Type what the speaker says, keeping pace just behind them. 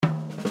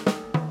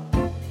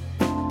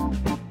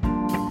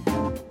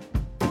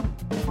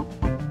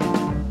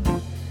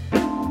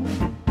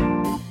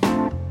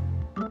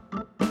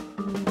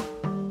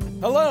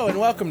Hello and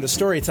welcome to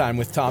Storytime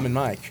with Tom and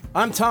Mike.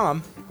 I'm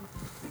Tom.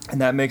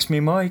 And that makes me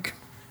Mike.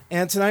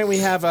 And tonight we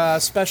have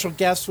a special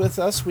guest with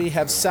us. We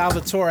have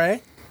Salvatore.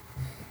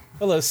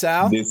 Hello,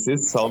 Sal. This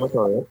is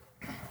Salvatore.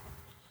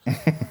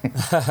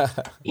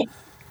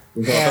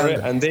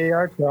 And they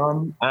are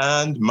Tom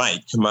and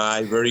Mike,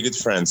 my very good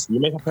friends. You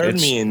may have heard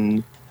me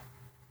in,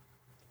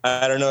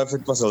 I don't know if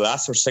it was the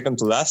last or second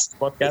to last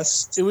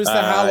podcast. It was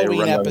the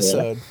Halloween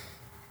episode.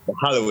 The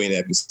Halloween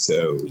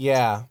episode.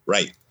 Yeah.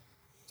 Right.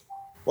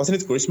 Wasn't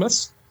it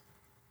Christmas?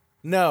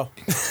 No.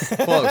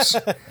 Close.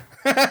 I'm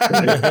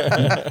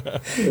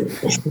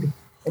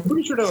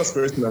pretty sure that was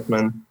Christmas,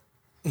 man.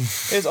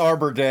 It's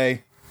Arbor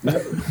Day.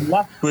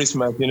 Last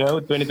Christmas,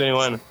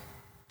 2021.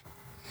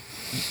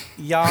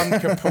 Yom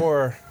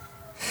Kippur.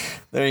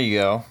 There you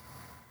go.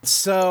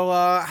 So,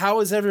 how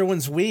was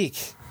everyone's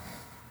week?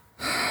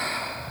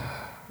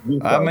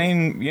 I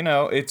mean,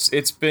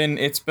 it's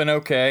been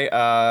okay.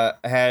 I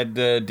had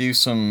to do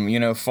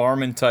some,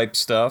 farming type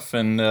stuff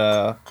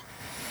and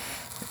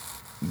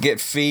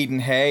get feed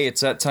and hay. It's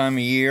that time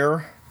of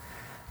year.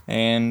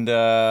 And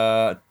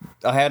I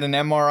had an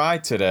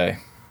MRI today.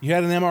 You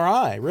had an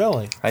MRI,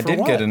 really? I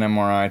did get an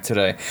MRI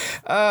today.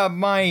 I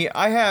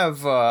have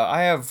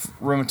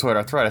rheumatoid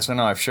arthritis. I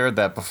know I've shared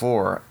that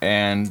before,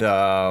 and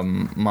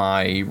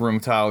my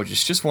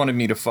rheumatologist just wanted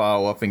me to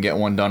follow up and get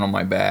one done on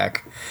my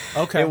back.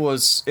 Okay. It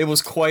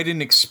was quite an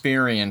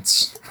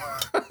experience.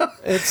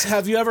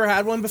 Have you ever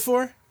had one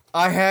before?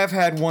 I have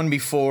had one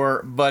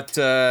before, but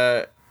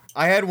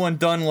I had one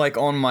done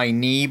on my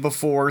knee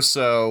before,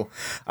 so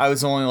I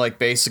was only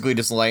basically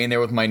just laying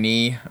there with my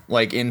knee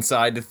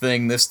inside the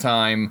thing. This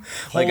time,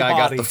 I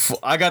got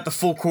the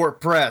full court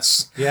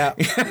press. Yeah.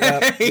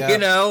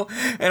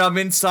 And I'm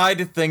inside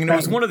the thing, and it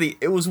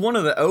was one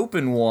of the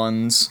open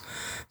ones.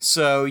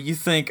 So you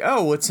think,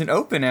 oh, it's an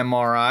open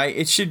MRI.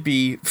 It should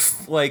be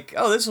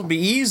this will be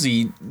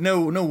easy.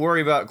 No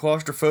worry about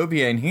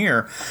claustrophobia in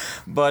here.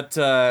 But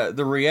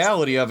the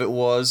reality of it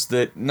was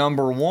that,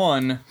 number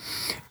one,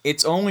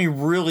 it's only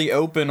really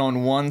open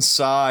on one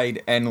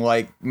side and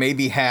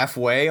maybe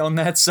halfway on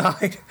that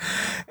side.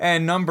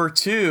 And number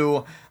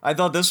two, I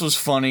thought this was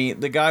funny.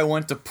 The guy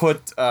went to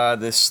put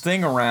this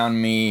thing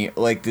around me,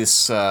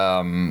 this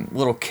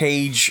little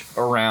cage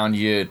around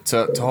you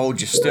to hold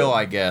you still,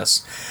 I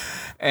guess.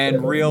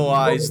 And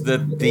realized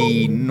that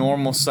the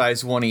normal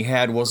size one he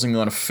had wasn't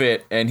going to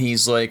fit, and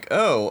he's like,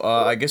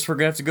 I guess we're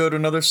going to have to go to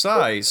another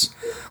size.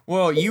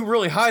 Well, you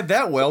really hide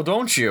that well,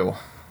 don't you?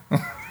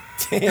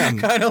 Damn.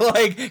 Kind of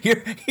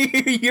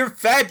you're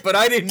fat, but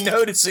I didn't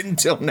notice it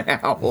until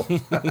now.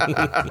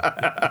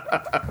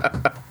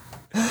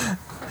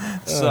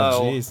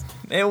 So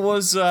it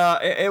was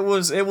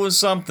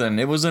something.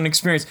 It was an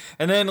experience.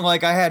 And then I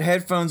had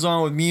headphones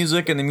on with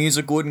music, and the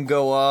music wouldn't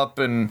go up,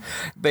 and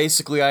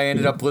basically I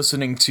ended up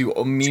listening to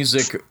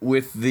music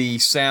with the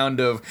sound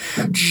of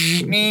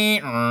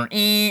going on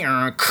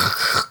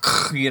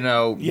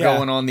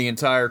the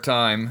entire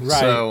time. Right.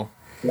 So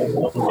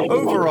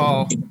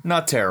overall,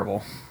 not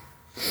terrible.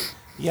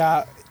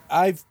 Yeah,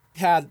 I've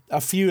had a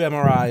few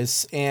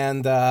MRIs,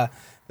 and that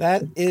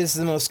is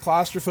the most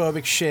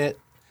claustrophobic shit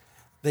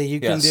that you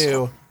can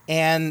do.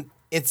 And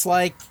it's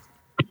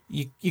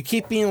you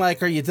keep being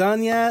are you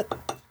done yet?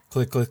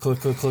 Click, click, click,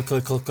 click, click,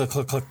 click, click, click,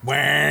 click, click.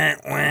 Wah,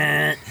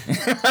 wah.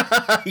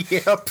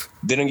 Yep.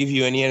 They don't give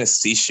you any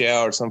anesthesia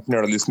or something,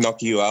 or at least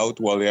knock you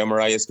out while the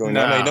MRI is going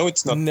on. I know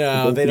it's not.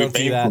 No, they don't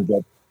do that.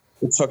 But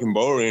it's fucking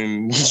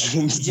boring.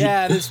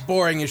 Yeah, it is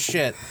boring as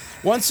shit.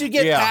 Once you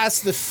get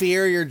past the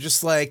fear, you're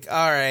just all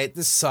right,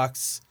 this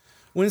sucks.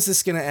 When is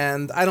this going to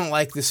end? I don't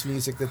like this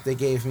music that they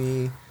gave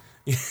me.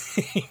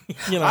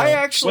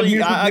 I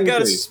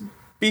gotta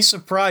be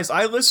surprised.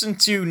 I listened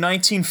to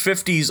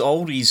 1950s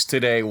oldies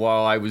today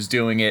while I was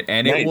doing it,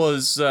 and it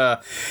was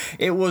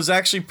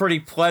actually pretty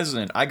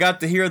pleasant. I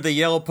got to hear the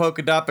Yellow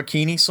Polka Dot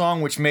Bikini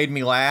song, which made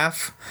me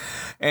laugh,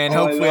 and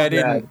hopefully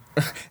I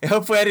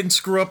didn't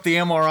screw up the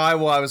MRI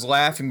while I was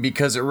laughing,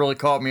 because it really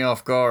caught me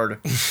off guard.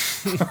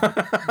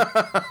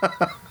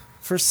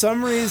 For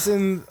some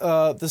reason,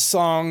 the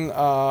song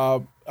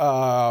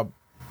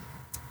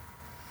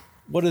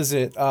what is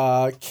it?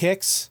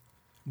 Kicks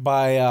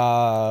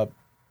by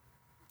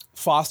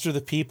Foster the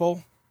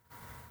People.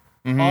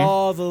 Mm-hmm.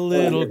 All the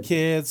little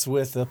kids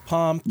with the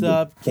pumped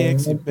up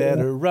kicks. You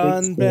better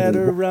run,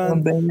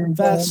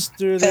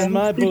 faster than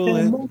my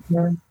bullet.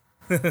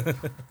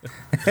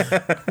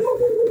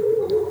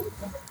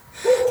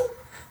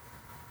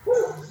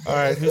 All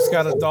right, who's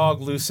got a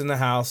dog loose in the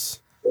house?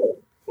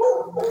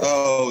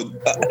 Oh,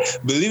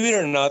 believe it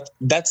or not,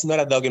 that's not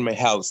a dog in my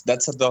house.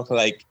 That's a dog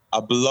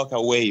a block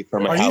away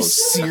from my house. Are you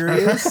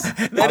serious?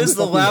 That is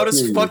the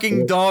loudest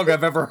fucking dog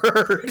I've ever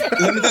heard.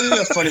 Let me tell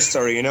you a funny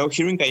story.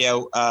 Here in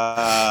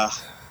Callao,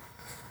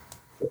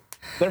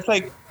 there's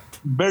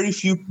very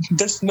few.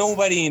 There's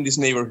nobody in this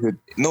neighborhood,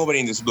 nobody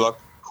in this block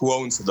who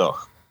owns a dog.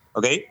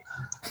 Okay,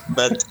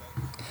 but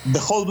the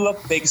whole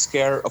block takes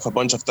care of a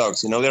bunch of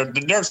dogs.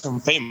 There are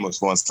some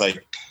famous ones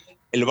like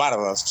El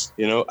Bardas,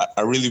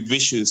 a really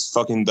vicious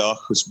fucking dog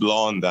who's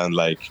blonde and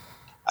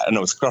I don't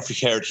know, scruffy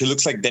haired. He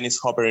looks like Dennis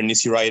Hopper in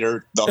Easy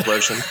Rider, dog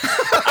version.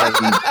 That's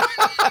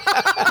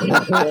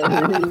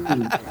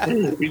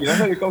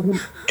why they call him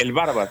El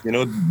Barbas,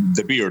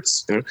 the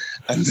beards.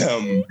 And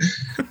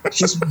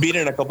he's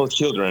beaten a couple of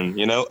children,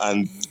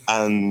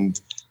 and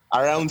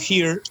around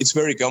here, it's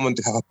very common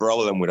to have a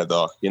problem with a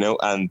dog,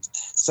 and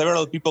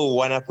several people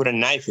want to put a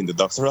knife in the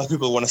dog. Several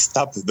people want to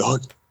stab the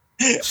dog.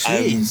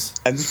 And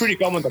it's pretty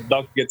common that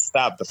dogs get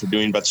stabbed after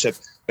doing bad shit.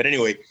 But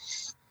anyway,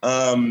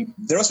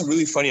 there was a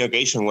really funny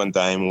occasion one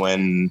time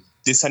when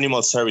these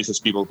animal services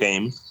people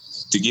came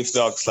to give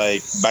dogs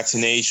like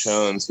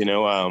vaccinations,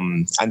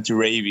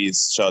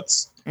 anti-rabies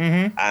shots.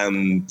 Mm-hmm.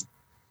 And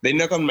they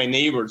knock on my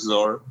neighbor's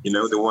door,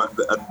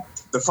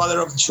 the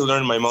father of the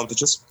children, my mom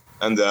teaches.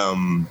 And,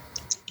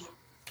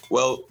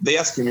 they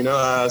ask him,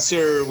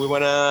 sir, we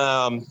want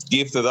to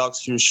give the dogs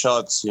here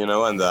shots,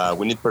 and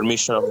we need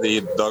permission of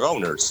the dog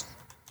owners.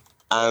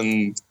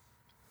 And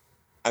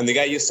the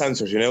guy just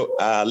answers,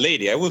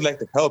 lady, I would like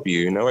to help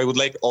you. I would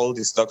like all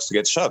these dogs to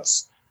get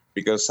shots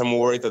because I'm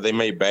worried that they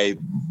may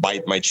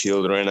bite my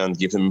children and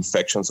give them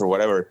infections or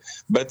whatever.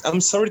 But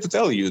I'm sorry to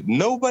tell you,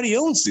 nobody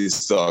owns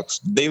these dogs.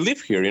 They live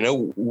here.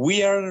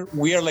 We are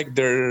like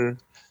their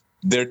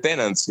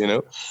tenants.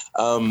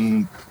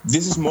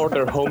 This is more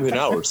their home than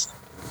ours.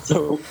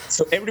 So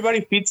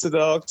everybody feeds the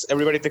dogs.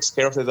 Everybody takes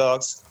care of the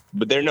dogs,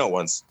 but they're no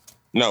ones.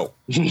 No,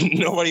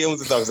 nobody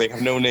owns the dogs. They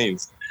have no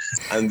names.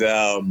 And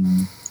I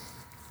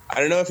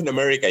don't know if in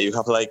America you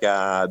have like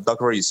a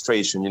dog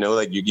registration,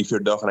 like you give your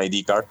dog an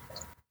ID card.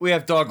 We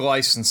have dog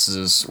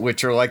licenses,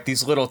 which are like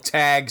these little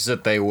tags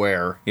that they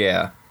wear.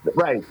 Yeah.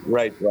 Right.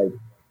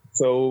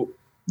 So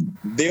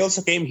they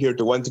also came here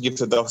to want to give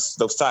the dogs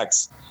those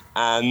tags.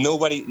 And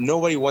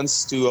nobody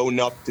wants to own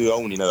up to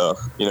owning a dog,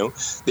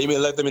 They may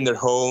let them in their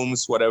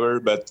homes, whatever,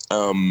 but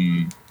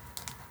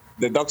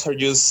the dogs are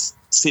just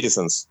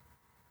citizens.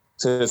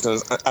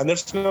 And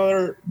there's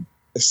another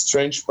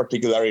strange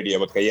particularity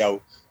about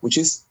Callao, which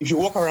is if you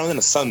walk around on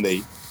a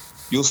Sunday,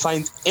 you'll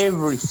find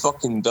every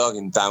fucking dog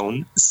in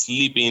town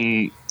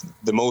sleeping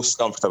the most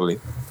comfortably.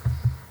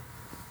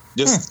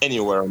 Just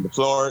anywhere on the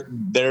floor,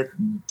 they're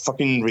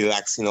fucking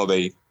relaxing all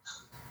day.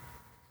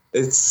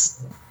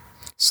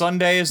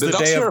 Sunday is the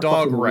day of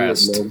dog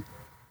rest. Weird,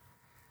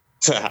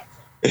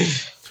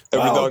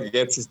 every dog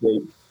gets his day.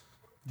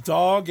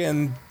 Dog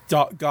and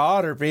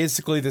God are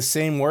basically the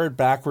same word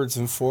backwards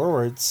and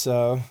forwards.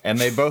 So. And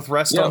they both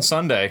rest on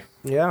Sunday.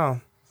 Yeah.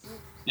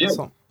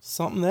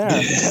 Something there.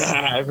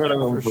 I've heard of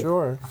them for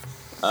sure.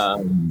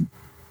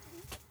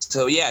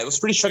 So it was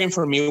pretty shocking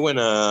for me when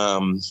I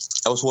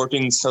was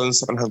working selling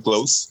secondhand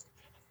clothes,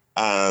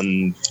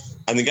 and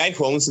the guy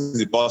who owns the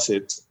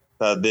deposit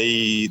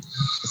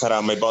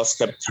that my boss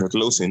kept her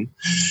clothes in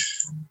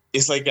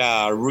is like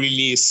a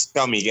really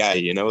scummy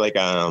guy, like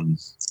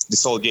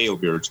this old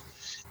jailbird.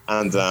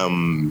 And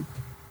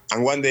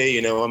one day,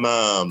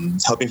 I'm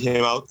helping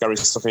him out, carry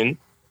stuff in,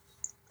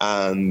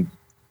 and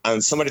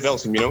somebody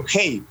tells him,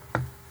 hey,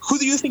 who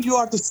do you think you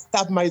are to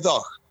stab my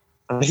dog?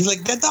 And he's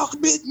like, the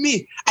dog bit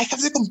me. I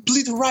have the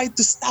complete right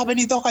to stab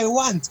any dog I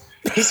want.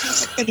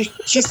 He's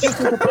just a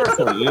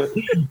person.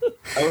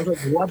 I was like,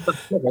 what the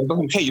fuck? I told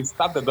him, hey, you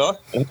stabbed the dog?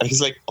 And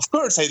he's like, of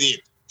course I did.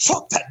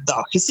 Fuck that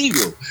dog. He's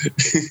evil.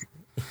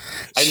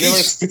 I never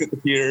expected to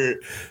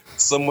hear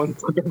someone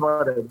talk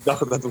about a dog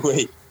that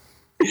way.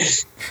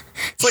 It's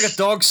like a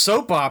dog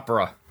soap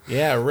opera.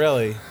 Yeah,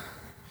 really.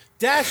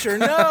 Dasher,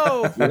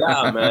 no!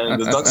 Yeah, man.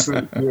 The dogs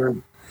are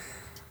weird.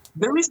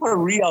 There is a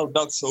real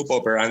dog soap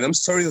opera, and I'm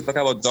sorry to talk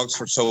about dogs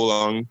for so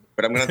long,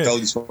 but I'm going to tell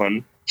this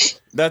one.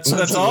 That's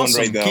awesome.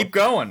 Right now. Keep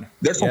going.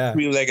 There's a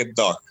three-legged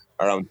dog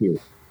around here.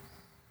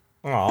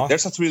 Aww.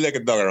 There's a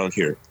three-legged dog around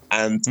here.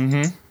 And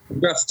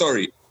I've got a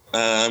story.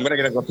 I'm going to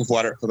get a glass of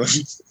water. Hold on.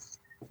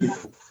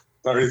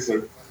 Sorry,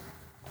 sir.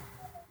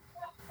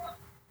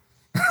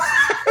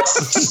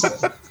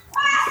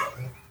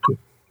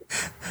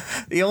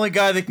 The only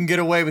guy that can get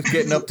away with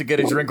getting up to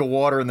get a drink of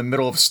water in the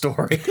middle of a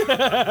story.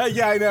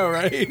 Yeah, I know,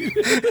 right?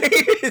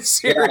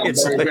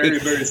 Seriously. Yeah, very,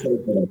 very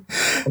sorry.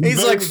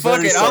 He's like,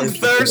 fuck it, I'm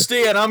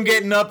thirsty and I'm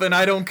getting up and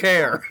I don't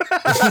care.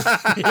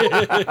 I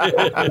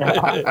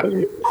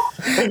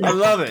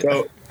love it.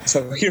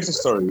 So here's the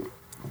story.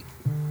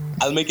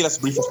 I'll make it as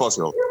brief as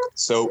possible.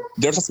 So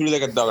there's a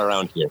three-legged dog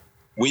around here.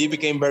 We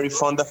became very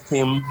fond of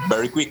him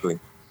very quickly.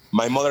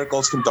 My mother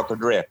calls him Dr.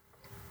 Dre.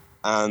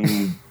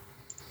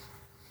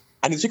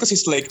 And it's because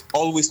he's like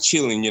always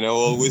chilling,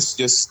 always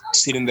just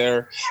sitting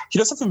there. He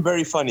does something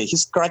very funny. He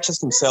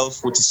scratches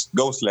himself with his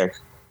ghost leg.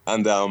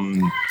 And yeah,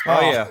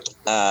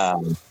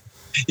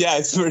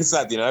 it's very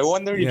sad. I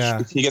wonder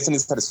if he gets any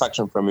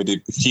satisfaction from it,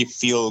 if he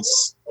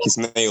feels his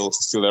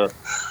nails still there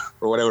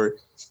or whatever.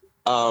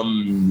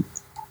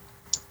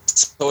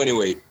 So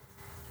anyway,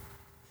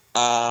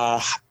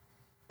 a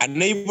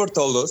neighbor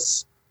told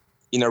us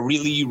in a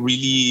really,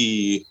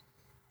 really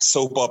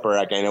soap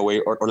opera kind of way,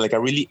 or like a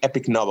really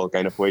epic novel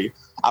kind of way,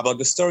 about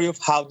the story of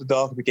how the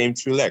dog became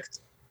three-legged.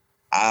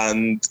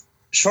 And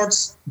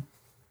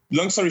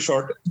long story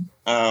short,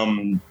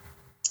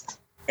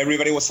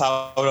 everybody was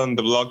out on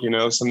the block,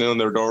 standing on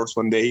their doors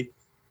one day,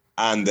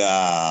 and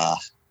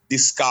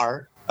this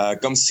car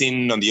comes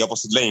in on the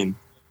opposite lane,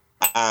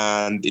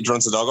 and it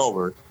runs the dog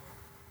over.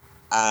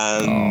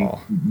 And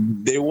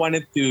they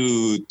wanted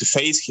to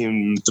face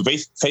him, to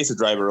face the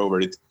driver over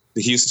it.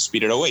 He used to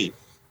speed it away.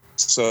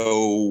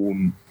 So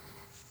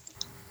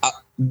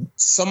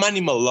some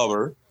animal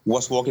lover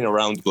was walking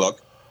around the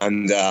block,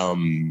 and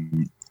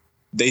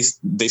they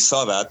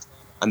saw that,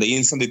 and they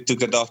instantly took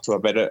the dog to a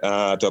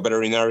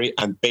veterinary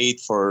and paid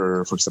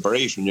for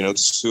separation, to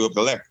sew up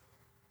the leg.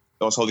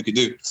 That was all they could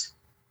do.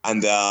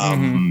 And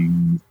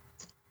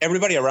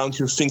everybody around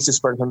here thinks this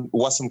person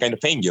was some kind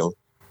of angel,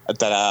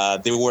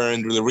 that they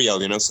weren't really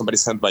real, somebody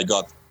sent by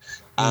God.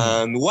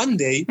 And one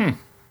day,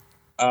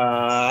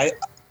 I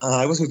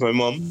was with my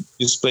mom,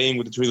 just playing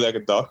with the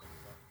three-legged dog,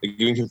 like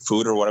giving him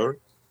food or whatever,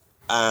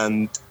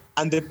 and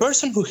the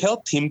person who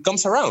helped him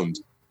comes around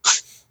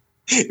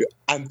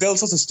and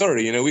tells us a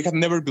story. We had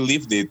never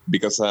believed it,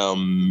 because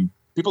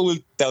people will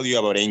tell you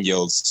about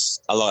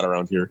angels a lot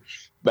around here,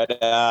 but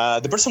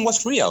the person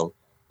was real.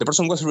 The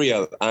person was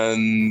real,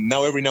 and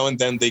now every now and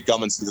then they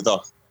come and see the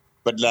dog.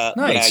 But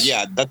nice.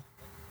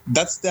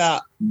 That's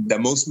the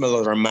most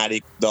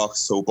melodramatic dog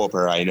soap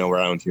opera I know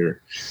around here.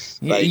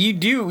 Yeah, you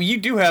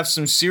do have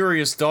some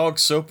serious dog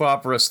soap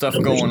opera stuff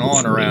going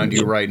on around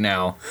you right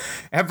now.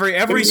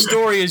 Every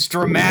story is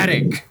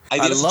dramatic. I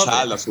did as a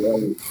child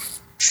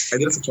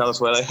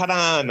as well. I had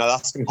an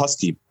Alaskan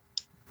Husky.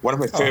 One of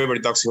my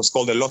favorite dogs. He was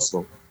called El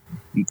Oso,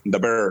 the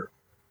bear.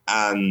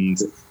 And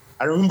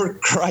I remember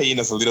crying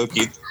as a little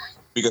kid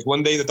because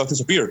one day the dog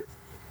disappeared.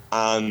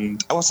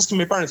 And I was asking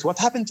my parents, what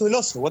happened to El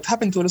Oso? What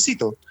happened to El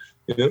Osito?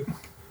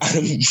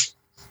 And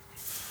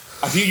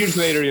a few years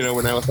later,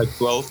 when I was like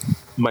 12,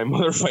 my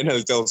mother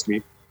finally tells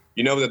me,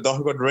 the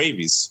dog got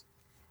rabies.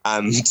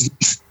 And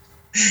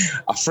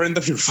a friend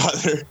of your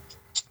father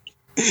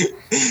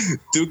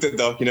took the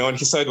dog, and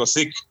he saw it was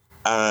sick.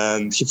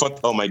 And he thought,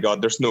 oh my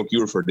God, there's no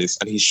cure for this.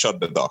 And he shot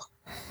the dog.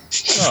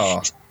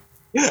 Oh.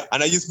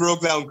 And I just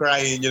broke down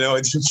crying, that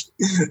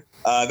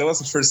was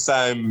the first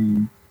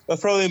time. That was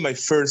probably my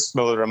first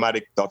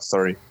melodramatic dog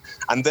story.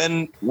 And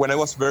then when I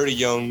was very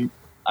young,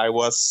 I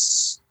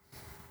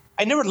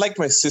never liked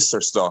my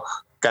sister's dog,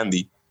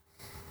 Candy.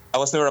 I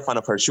was never a fan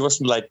of her. She was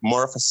like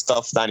more of a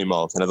stuffed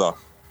animal than a dog.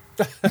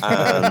 She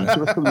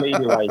was a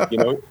lady, like,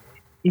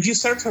 if you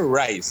serve her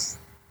rice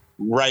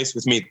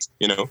with meat,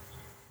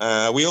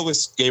 we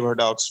always gave her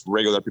dogs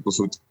regular people's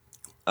food.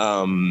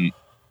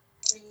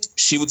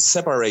 She would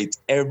separate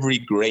every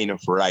grain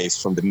of rice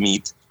from the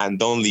meat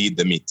and only eat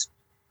the meat.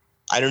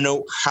 I don't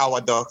know how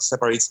a dog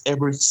separates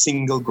every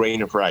single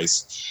grain of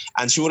rice.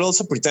 And she would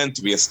also pretend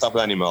to be a stuffed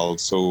animal,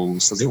 so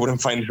they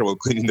wouldn't find her while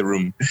cleaning the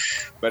room.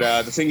 But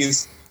the thing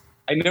is,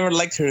 I never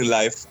liked her in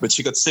life, but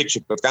she got sick.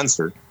 She got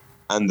cancer.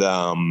 And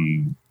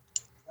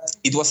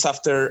it was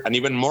after an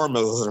even more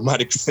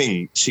melodramatic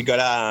thing. She got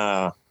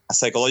a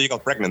psychological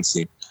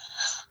pregnancy.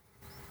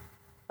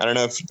 I don't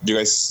know if you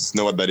guys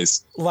know what that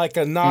is. Like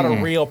a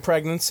real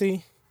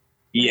pregnancy?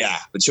 Yeah,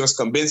 but she was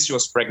convinced she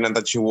was pregnant,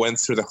 that she went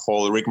through the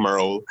whole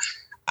rigmarole,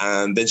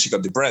 and then she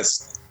got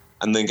depressed,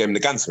 and then came the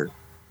cancer.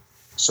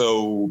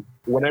 So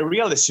when I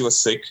realized she was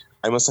sick,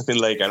 I must have been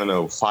like,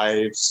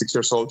 5, 6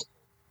 years old.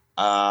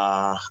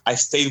 I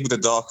stayed with the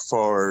dog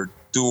for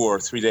 2 or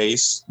 3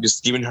 days,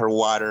 just giving her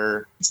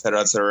water, etc.,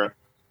 etc.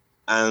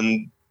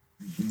 And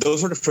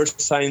those were the first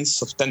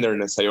signs of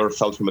tenderness I ever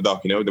felt from a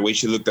dog. The way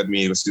she looked at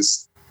me, it was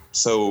just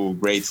so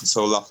great,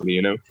 so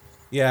lovely,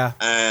 Yeah.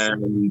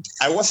 And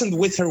I wasn't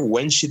with her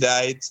when she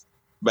died,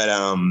 but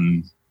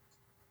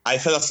I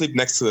fell asleep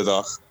next to the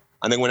dog.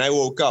 And then when I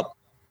woke up,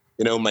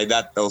 my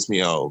dad tells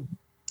me,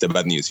 the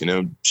bad news,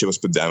 she was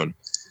put down.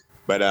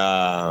 But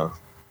that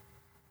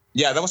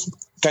was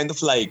kind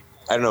of like,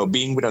 I don't know,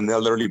 being with an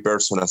elderly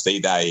person as they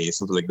die,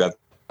 something like that.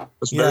 It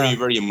was very,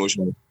 very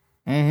emotional.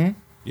 Mm-hmm.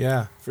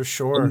 Yeah, for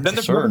sure. And then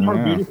there's nothing more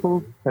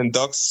beautiful than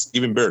dogs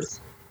giving birth.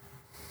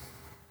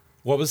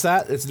 What was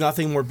that? It's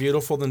nothing more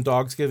beautiful than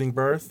dogs giving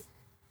birth?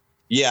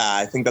 Yeah,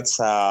 I think that's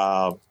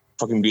a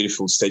fucking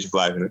beautiful stage of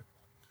life, isn't it?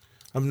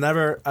 I've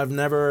never I've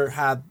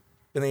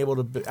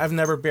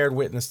never bared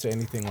witness to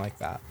anything like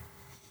that.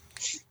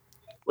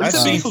 I've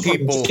seen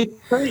people.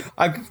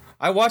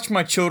 I watched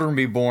my children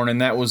be born,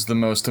 and that was the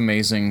most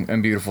amazing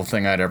and beautiful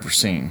thing I'd ever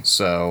seen.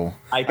 So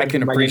I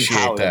can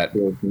appreciate that.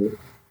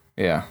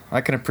 Yeah,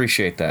 I can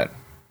appreciate that.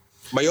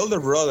 My older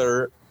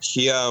brother,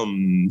 he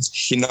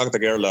knocked the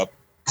girl up.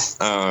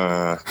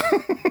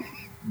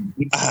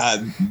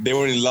 They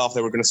were in love.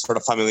 They were going to start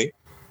a family,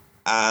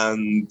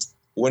 and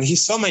when he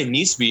saw my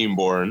niece being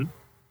born,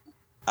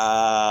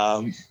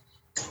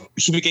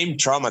 he became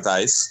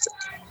traumatized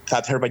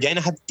that her vagina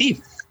had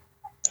teeth.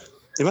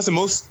 It was the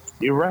most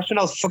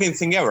irrational fucking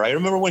thing ever. I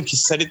remember when he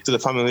said it to the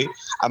family,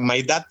 and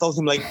my dad told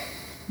him, like,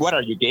 "What,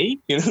 are you gay?"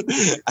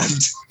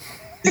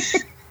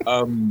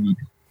 And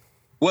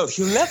well,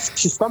 he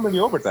left his family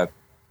over that.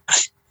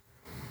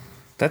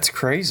 That's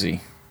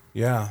crazy.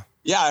 Yeah.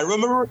 Yeah, I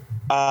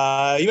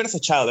Even as a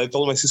child, I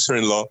told my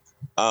sister-in-law,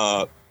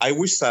 I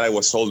wish that I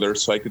was older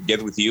so I could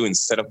get with you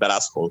instead of that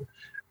asshole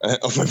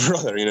of my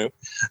brother, you know?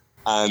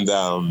 And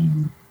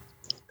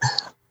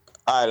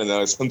I don't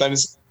know.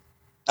 Sometimes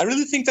I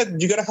really think that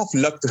you gotta have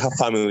luck to have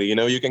family, you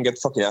know? You can get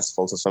fucking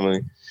assholes as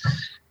family.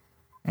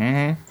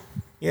 Mm-hmm.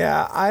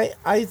 Yeah,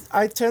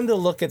 I tend to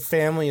look at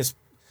family as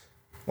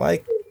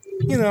like,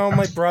 you know,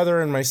 my brother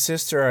and my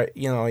sister,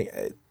 you know,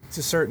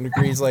 to certain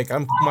degrees, like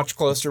I'm much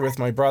closer with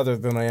my brother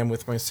than I am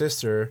with my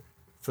sister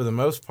for the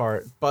most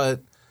part.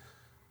 But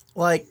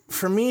like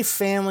for me,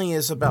 family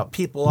is about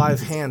people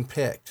I've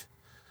handpicked.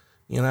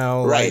 You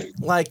know, Right.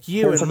 like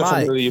you and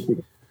Mike.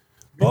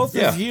 Both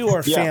of you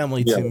are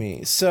family to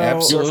me. So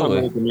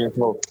Absolutely.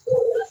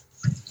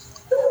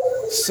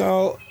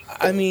 So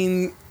I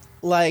mean,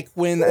 like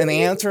when an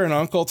aunt or an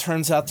uncle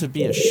turns out to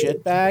be a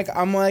shitbag,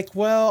 I'm like,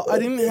 well, I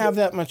didn't have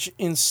that much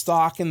in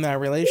stock in that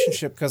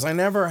relationship because I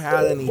never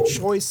had any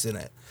choice in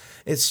it.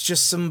 It's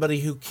just somebody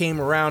who came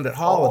around at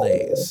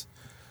holidays.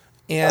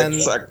 And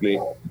exactly.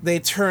 They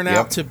turn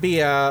out to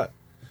be a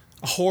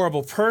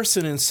horrible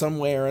person in some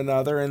way or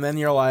another, and then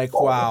you're like,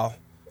 wow,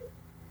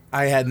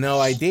 I had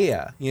no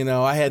idea. You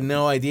know, I had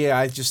no idea.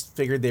 I just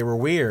figured they were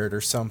weird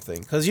or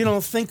something. Because you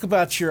don't think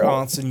about your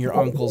aunts and your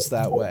uncles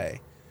that way.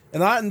 And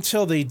not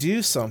until they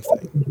do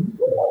something.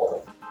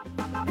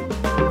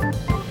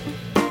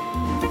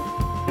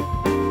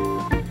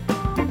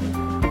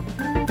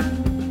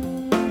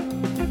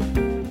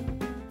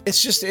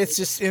 It's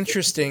just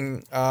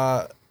interesting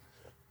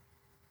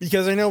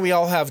because I know we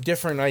all have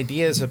different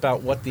ideas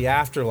about what the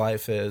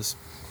afterlife is.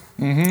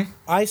 Mm-hmm.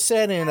 I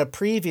said in a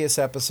previous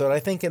episode,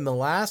 I think in the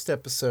last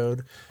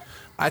episode,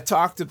 I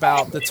talked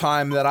about the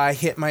time that I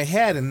hit my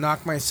head and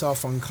knocked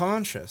myself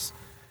unconscious.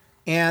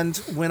 And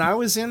when I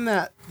was in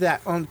that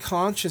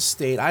unconscious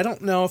state, I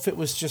don't know if it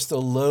was just a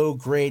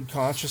low-grade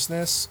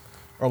consciousness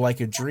or like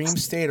a dream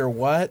state or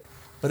what,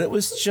 but it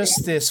was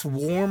just this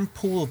warm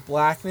pool of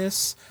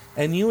blackness.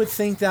 And you would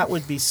think that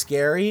would be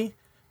scary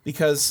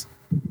because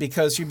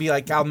you'd be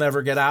like, I'll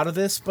never get out of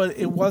this. But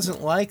it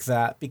wasn't like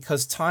that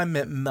because time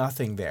meant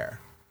nothing there.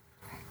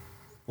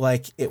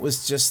 Like, it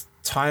was just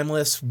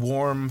timeless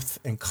warmth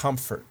and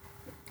comfort.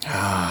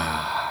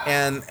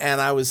 and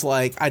I was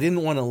like, I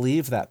didn't want to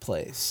leave that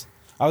place.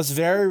 I was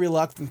very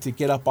reluctant to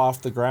get up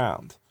off the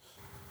ground.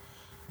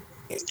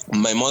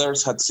 My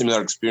mother's had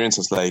similar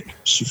experiences. Like,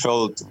 she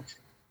felt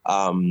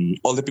all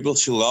the people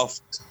she loved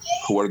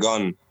who were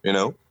gone, you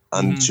know,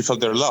 and she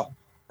felt their love.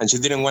 And she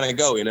didn't want to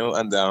go, you know,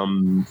 and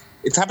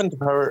it happened to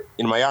her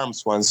in my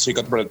arms once. She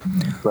got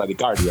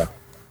bradycardia.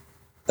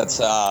 That's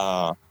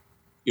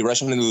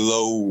irrationally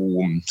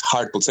low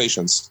heart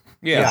pulsations.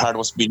 Yeah. Her heart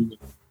was beating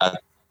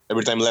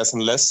every time less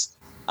and less.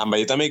 And by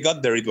the time I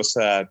got there, it was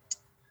at,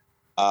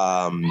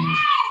 I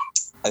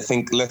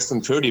think, less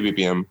than 30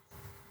 BPM.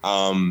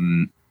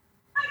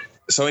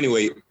 So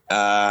anyway,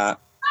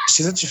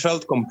 she said she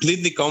felt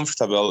completely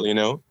comfortable, you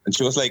know, and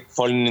she was like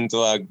falling into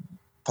a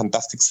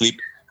fantastic sleep.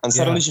 And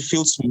suddenly she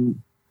feels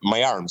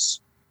my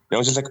arms. And I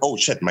was just like, oh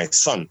shit, my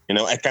son, you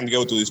know, I can't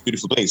go to this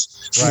beautiful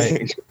place.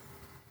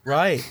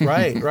 Right.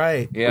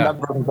 Yeah.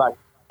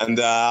 And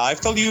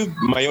I've told you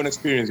my own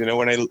experience, you know,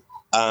 when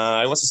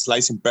I was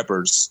slicing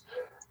peppers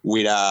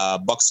with a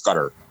box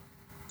cutter.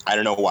 I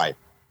don't know why.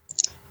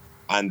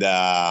 And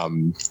I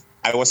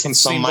was on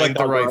some mind like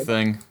the right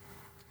thing.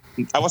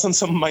 I was on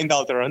some mind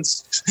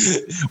alterance,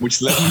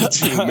 which led me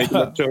to make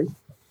that choice.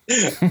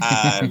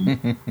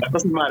 That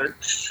doesn't matter.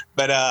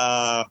 But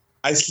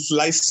I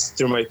sliced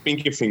through my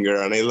pinky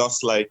finger and I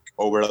lost like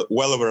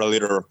well over a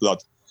liter of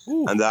blood.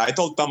 Ooh. And I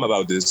told Tom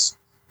about this.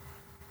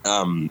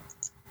 When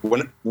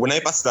I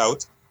passed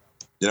out,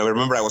 you know, I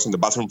remember I was on the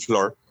bathroom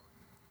floor,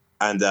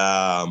 and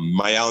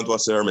my aunt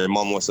was there, my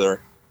mom was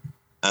there,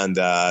 and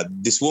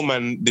this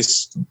woman,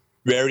 this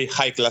very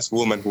high-class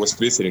woman who was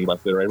visiting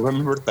was there. I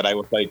remember that I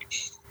was like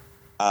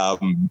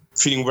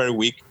feeling very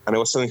weak, and I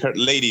was telling her,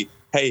 "Lady,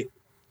 hey,"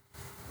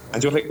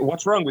 and she was like,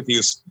 "What's wrong with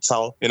you,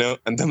 Sal?" You know,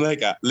 and I'm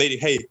like, "Lady,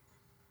 hey,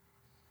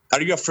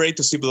 are you afraid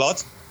to see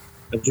blood?"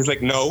 And she's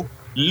like, "No,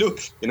 look,"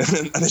 you know,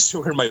 and I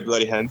showed her my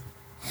bloody hand.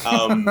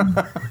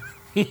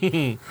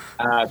 She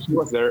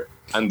was there,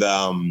 and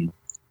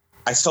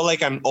I saw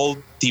like an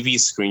old TV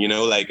screen, you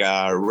know, like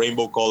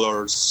rainbow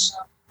colors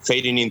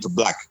fading into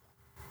black.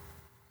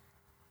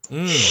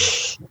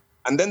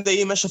 And then the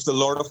image of the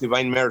Lord of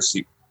Divine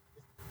Mercy,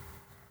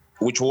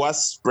 which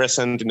was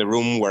present in the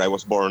room where I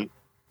was born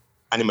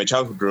and in my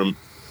childhood room,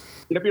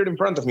 it appeared in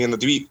front of me on the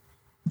TV.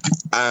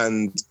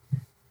 And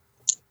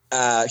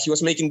he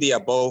was making the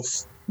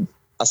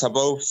as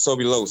above, so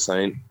below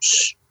sign.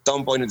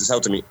 Tom pointed this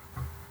out to me.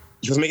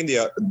 He was making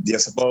the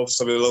as above,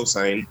 so below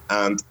sign,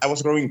 and I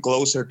was growing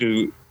closer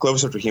to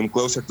him,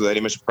 closer to that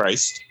image of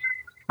Christ.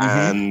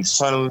 And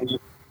suddenly,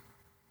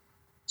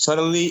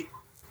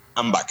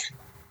 I'm back.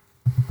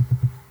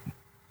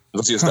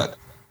 Let's use that.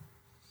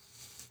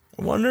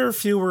 I wonder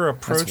if you were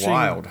approaching. That's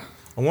wild.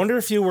 I wonder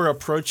if you were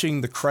approaching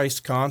the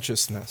Christ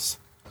consciousness.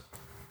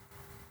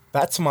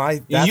 You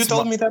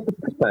told me that the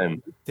first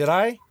time. Did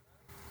I?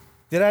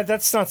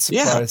 That's not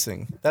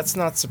surprising. Yeah. That's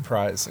not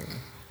surprising.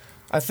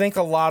 I think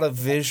a lot of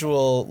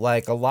visual,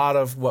 like a lot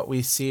of what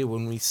we see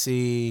when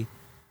we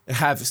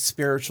have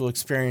spiritual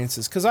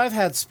experiences, because I've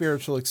had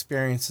spiritual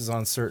experiences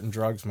on certain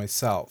drugs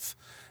myself.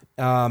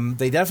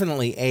 They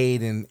definitely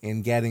aid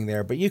in getting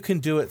there, but you can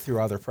do it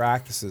through other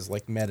practices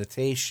like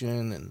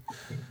meditation and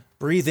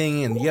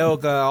breathing and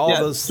yoga. All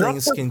those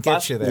things can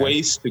get you there.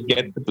 Ways to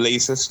get to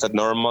places that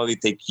normally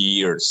take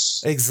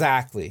years.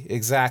 Exactly.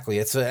 It's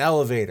an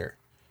elevator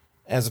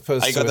as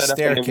opposed to a staircase. I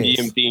got that from an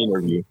EMT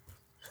interview.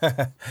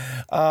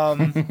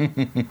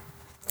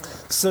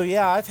 So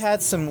yeah, I've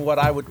had some what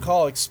I would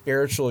call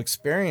spiritual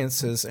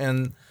experiences,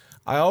 and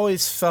I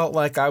always felt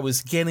like I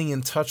was getting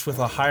in touch with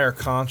a higher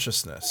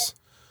consciousness.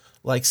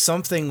 Like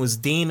something was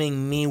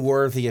deeming me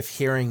worthy of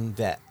hearing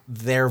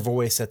their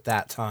voice at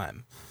that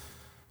time.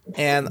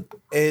 And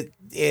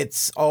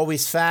it's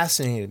always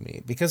fascinated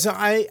me because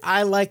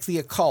I like the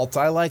occult.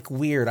 I like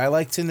weird. I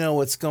like to know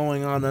what's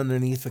going on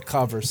underneath the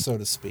covers, so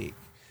to speak.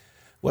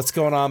 What's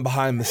going on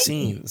behind the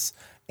scenes.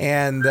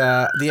 And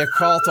the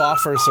occult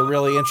offers a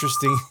really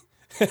interesting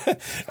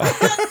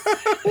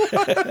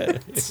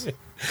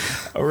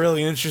a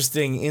really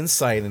interesting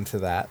insight into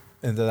that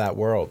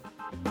world.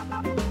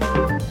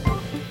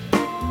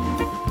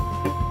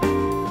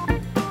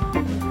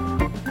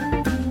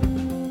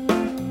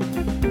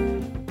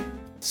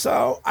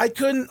 So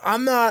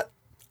I'm not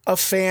a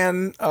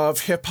fan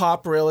of hip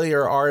hop really,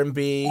 or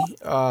R&B,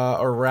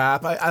 or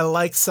rap. I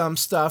like some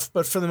stuff,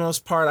 but for the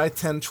most part, I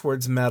tend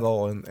towards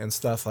metal and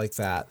stuff like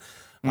that.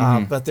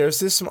 Mm-hmm. But there's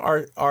this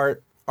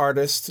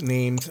artist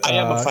named. I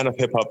am a fan of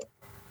hip hop.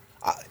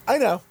 I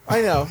know.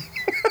 I like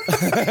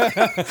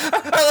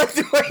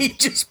the way you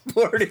just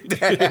blurted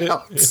that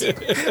out.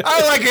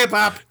 I like hip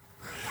hop.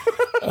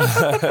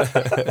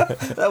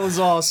 That was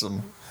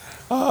awesome.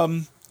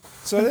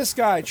 So this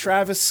guy,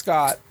 Travis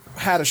Scott,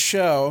 had a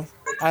show.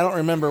 I don't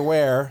remember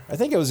where. I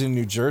think it was in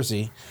New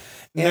Jersey.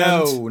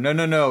 No.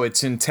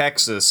 It's in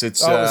Texas.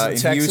 It's in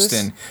Texas?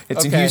 Houston.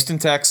 It's in Houston,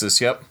 Texas.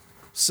 Yep.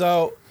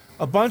 So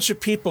a bunch of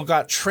people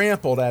got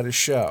trampled at his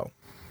show.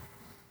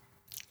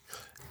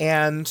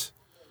 And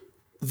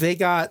they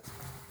got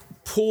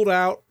pulled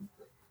out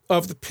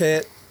of the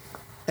pit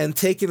and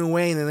taken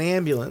away in an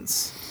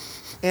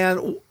ambulance.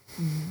 And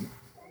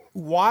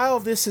while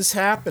this is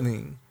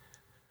happening,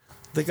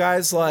 the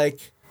guy's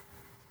like,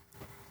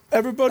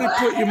 everybody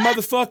put your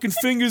motherfucking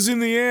fingers in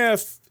the air.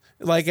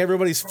 Like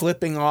everybody's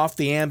flipping off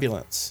the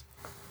ambulance.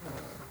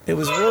 It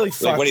was really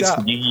fucked up. What is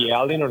he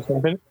yelling or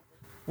something?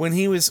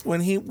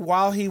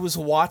 While he was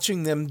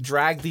watching them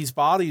drag these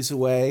bodies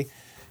away,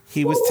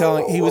 he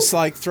was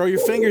like, throw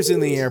your fingers in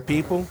the air,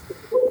 people.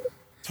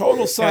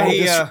 Total sign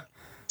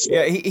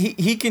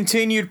he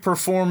continued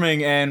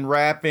performing and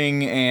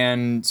rapping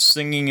and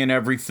singing and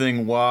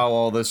everything while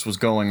all this was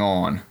going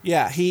on.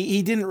 Yeah,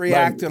 he didn't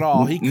react at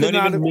all. He could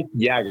not even Mick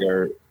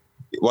Jagger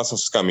was so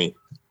scummy.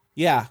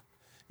 Yeah,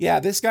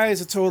 this guy is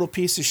a total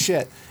piece of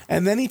shit.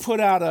 And then he put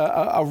out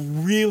a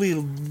really,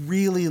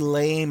 really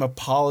lame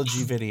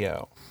apology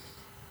video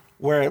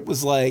where it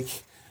was like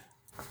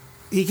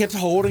he kept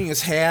holding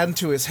his hand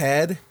to his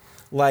head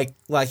like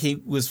he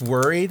was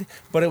worried,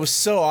 but it was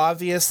so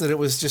obvious that it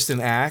was just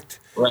an act.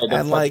 Right,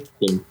 and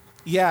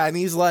and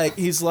he's like,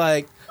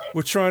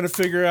 we're trying to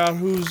figure out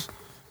who's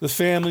the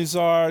families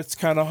are. It's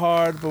kind of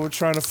hard, but we're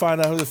trying to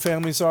find out who the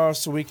families are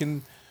so we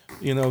can,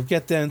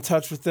 get them in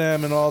touch with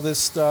them and all this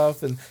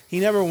stuff. And he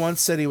never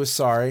once said he was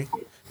sorry.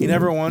 He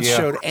never once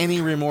showed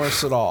any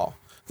remorse at all.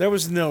 There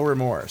was no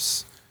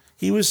remorse.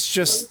 He was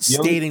just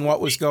stating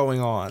what was going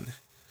on.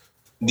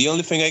 The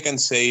only thing I can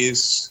say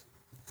is,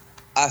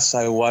 as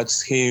I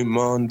watched him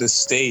on the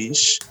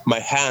stage, my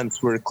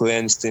hands were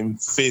clenched in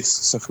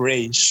fists of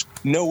rage.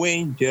 No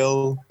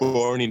angel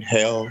born in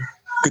hell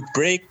could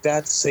break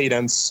that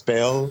Satan's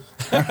spell.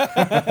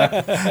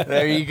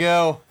 There you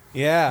go.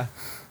 Yeah.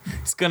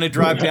 He's going to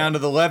drive down to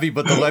the levee,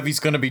 but the levee's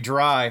going to be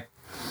dry.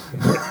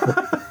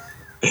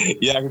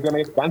 Yeah, he's going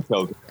to get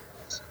cancelled.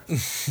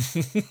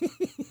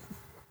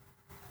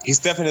 He's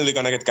definitely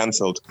going to get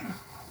cancelled.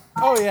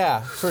 Oh,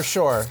 yeah, for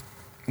sure.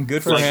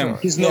 Good for him.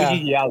 He's no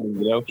Gigi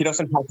Allen, He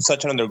doesn't have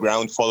such an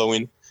underground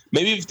following.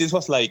 Maybe if this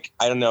was like,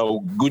 I don't know,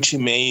 Gucci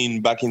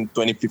Mane back in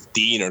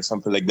 2015 or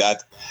something like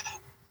that,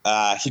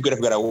 he could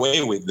have got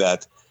away with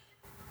that.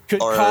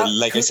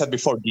 I said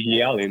before,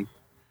 Gigi Allen.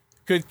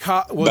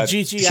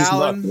 Gigi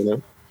Allen.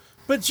 Not,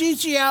 But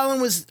Gigi Allen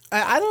was,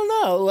 I don't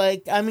know,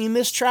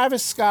 this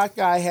Travis Scott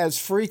guy has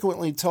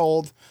frequently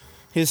told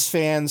his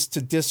fans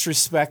to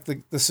disrespect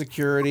the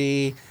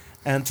security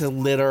and to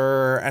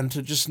litter and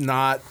to just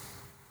not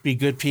be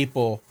good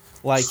people.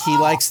 Like, he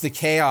likes the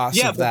chaos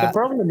of that.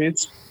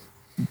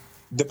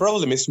 The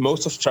problem is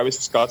most of Travis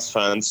Scott's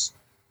fans,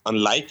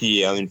 unlike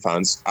the Allen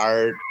fans,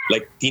 are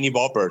like teeny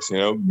boppers,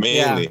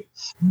 mainly. Yeah.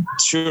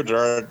 Sure, there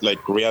are like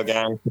real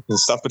gangs and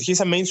stuff, but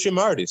he's a mainstream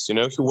artist, He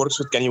works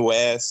with Kanye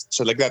West,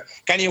 so like that.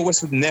 Kanye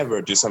West would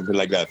never do something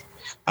like that.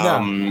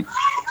 No.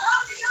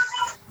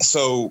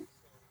 So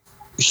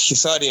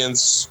his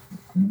audience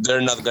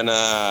they're not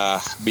gonna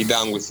be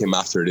down with him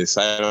after this.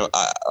 I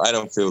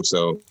don't feel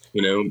so.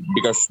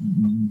 Because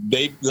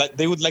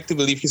they would like to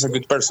believe he's a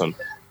good person,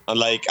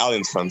 unlike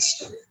Aliens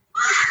fans.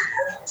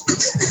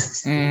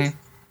 Mm.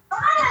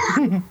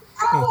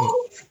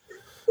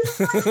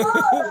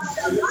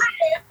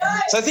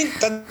 So I think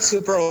that's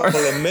the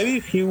problem. Maybe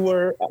if he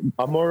were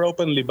a more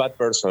openly bad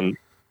person,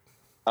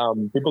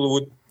 people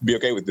would be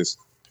okay with this.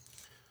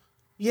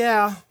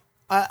 Yeah,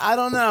 I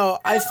don't know.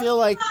 I feel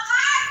like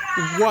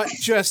what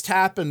just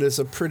happened is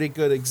a pretty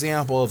good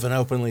example of an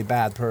openly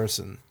bad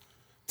person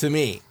to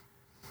me.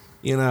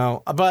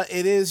 But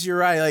it is, you're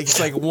right, like it's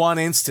like one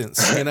instance,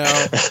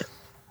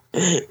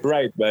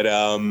 Right, but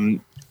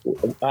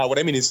what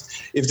I mean is,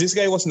 if this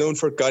guy was known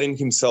for cutting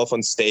himself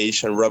on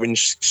stage and rubbing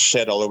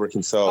shit all over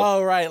himself,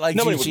 oh right, like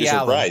nobody would be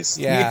surprised.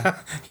 Yeah,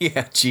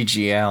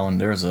 G.G. Allen.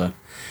 There's a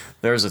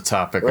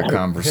topic of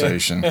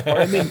conversation.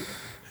 I mean,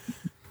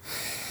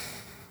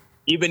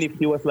 even if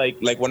he was like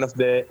one of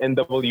the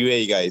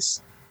NWA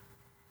guys,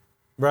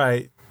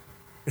 right.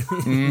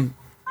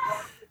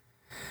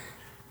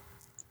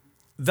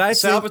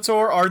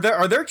 Salvatore, are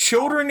there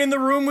children in the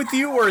room with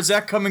you, or is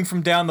that coming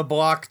from down the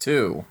block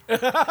too?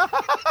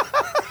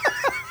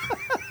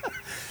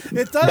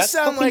 It does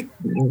sound like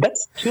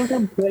that's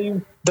children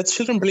playing. That's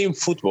children playing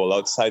football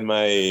outside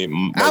my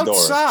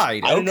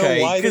outside. Door. I don't know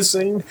why because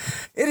it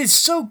is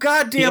so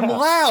goddamn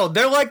loud.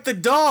 They're like the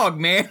dog,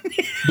 man.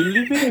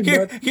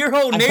 Your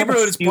whole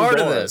neighborhood is part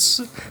of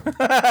this.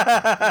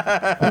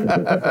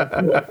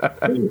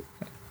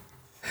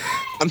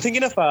 I'm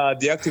thinking of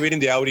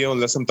deactivating the audio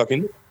unless I'm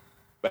talking.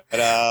 But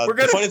we're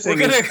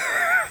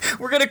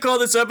gonna call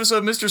this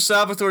episode Mr.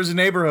 Salvatore's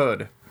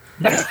Neighborhood.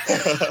 The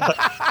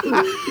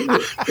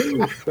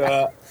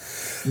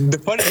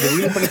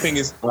really funny thing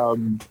is,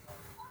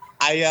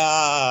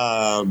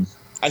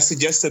 I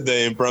suggested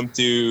the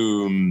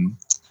impromptu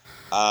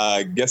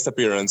guest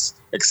appearance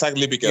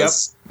exactly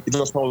because it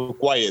was all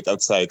quiet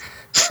outside.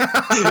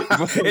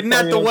 Isn't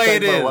that the way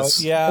it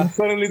is? Yeah.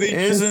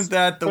 Isn't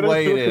that the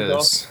way it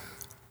is?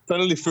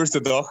 Suddenly, first the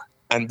dog,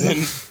 and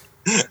then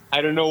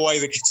I don't know why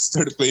the kids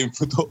started playing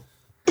football.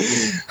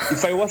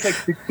 If I was like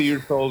 60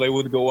 years old, I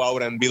would go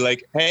out and be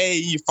like, "Hey,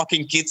 you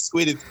fucking kids,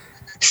 quit it!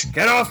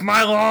 Get off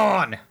my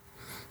lawn!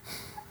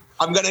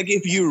 I'm gonna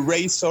give you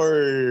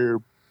razor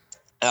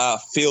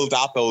filled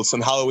apples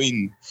on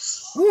Halloween."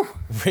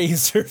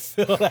 Razor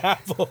filled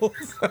apples.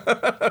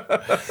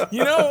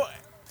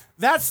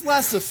 That's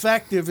less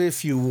effective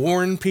if you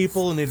warn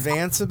people in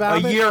advance about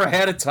it. A year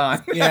ahead of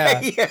time.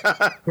 Yeah.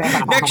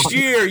 Next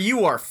year,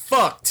 you are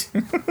fucked.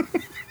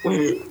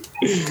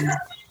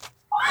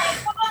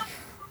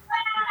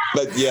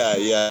 But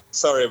yeah.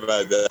 Sorry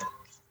about that.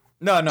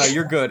 No,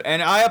 you're good.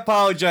 And I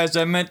apologize.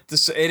 I meant to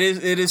say it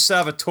is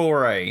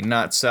Salvatore,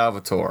 not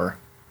Salvatore.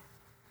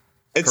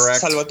 It's correct?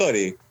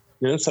 Salvatore.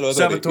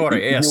 Salvatore.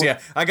 Yes, yeah.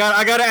 I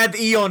got to add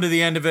the E onto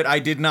the end of it. I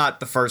did not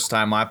the first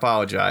time. I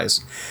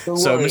apologize.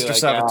 So, Mr.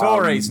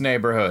 Salvatore's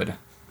neighborhood.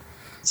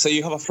 So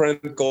you have a friend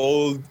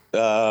called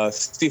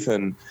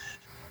Stephen.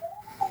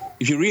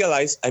 If you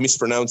realize I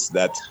mispronounced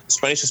that,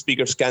 Spanish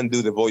speakers can't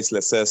do the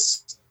voiceless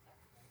S.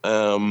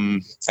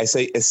 I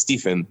say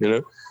Stephen,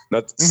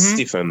 not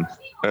Stephen.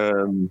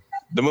 The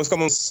most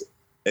common is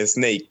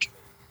snake.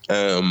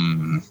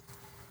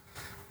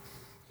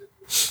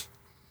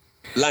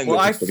 Language. Well,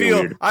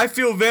 I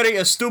feel very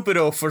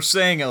stupido for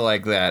saying it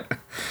like that.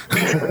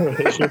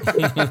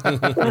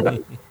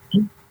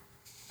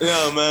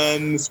 Yeah,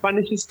 man.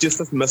 Spanish is just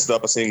as messed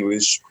up as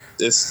English.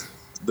 The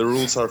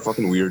rules are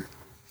fucking weird.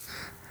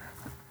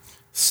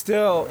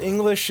 Still,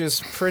 English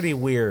is pretty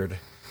weird.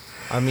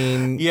 I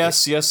mean...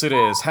 Yes, it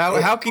is.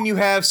 How can you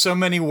have so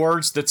many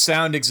words that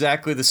sound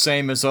exactly the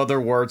same as other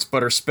words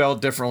but are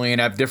spelled differently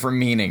and have different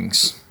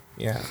meanings?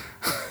 Yeah.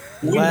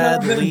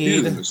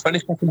 Lead.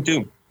 Spanish fucking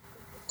too.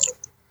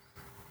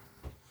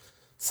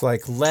 It's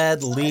like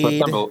lead,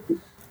 lead. What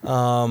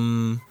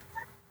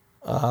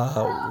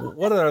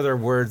are other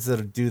words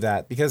that do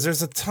that? Because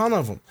there's a ton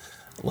of them.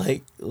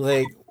 Like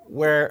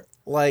where,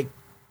 like,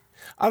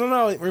 I don't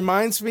know, it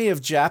reminds me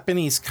of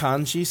Japanese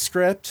kanji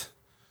script.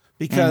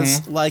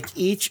 Because, like,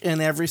 each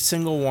and every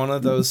single one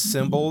of those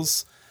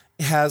symbols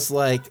has,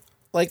 like,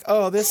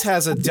 oh, this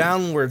has a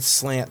downward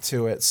slant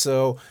to it,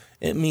 so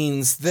it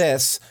means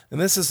this.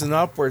 And this is an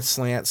upward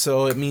slant,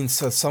 so it means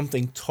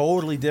something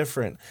totally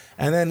different.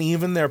 And then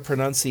even their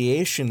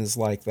pronunciation is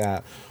like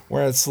that,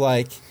 where it's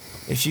like,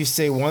 if you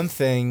say one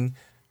thing,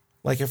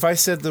 like if I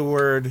said the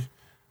word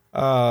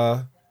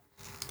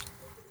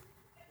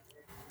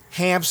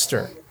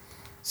hamster,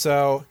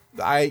 so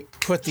I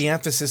put the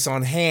emphasis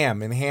on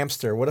ham and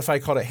hamster. What if I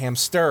called it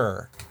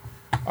hamster?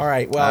 All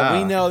right, well,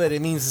 we know that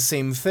it means the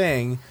same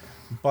thing,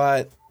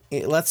 but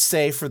let's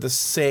say for the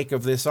sake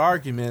of this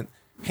argument,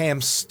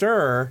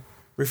 hamster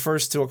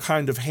refers to a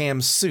kind of ham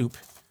soup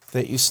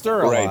that you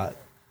stir a lot.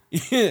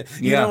 You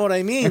know what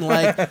I mean?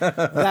 Like,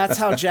 that's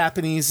how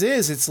Japanese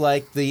is. It's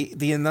like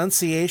the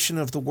enunciation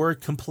of the word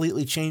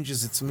completely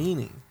changes its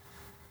meaning.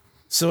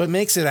 So it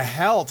makes it a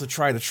hell to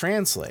try to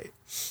translate.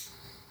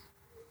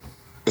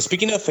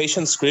 Speaking of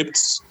Asian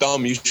scripts,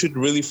 Tom, you should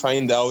really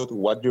find out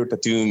what your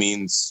tattoo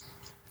means.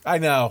 I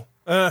know.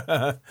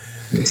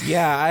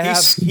 Yeah,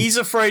 He's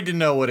afraid to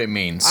know what it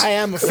means. I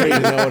am afraid to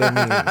know what it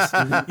means.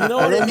 You know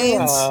what it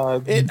means?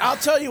 I'll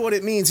tell you what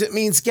it means. It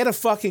means get a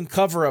fucking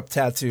cover-up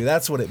tattoo.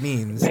 That's what it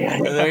means.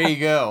 There you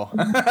go.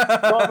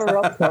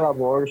 Cover-ups are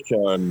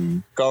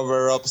abortion.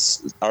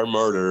 Cover-ups are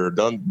murder.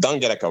 Don't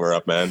get a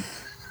cover-up, man.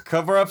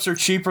 Cover-ups are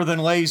cheaper than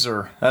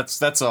laser.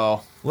 That's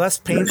all. Less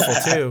painful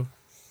too.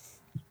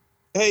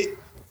 Hey,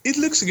 it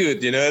looks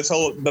good. You know, that's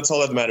all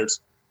that matters.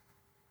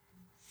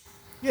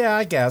 Yeah,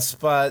 I guess,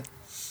 but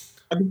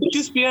it could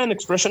just be an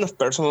expression of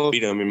personal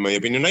freedom, in my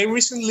opinion. I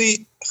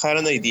recently had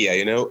an idea,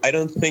 you know. I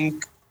don't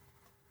think...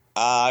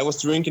 I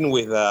was drinking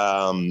with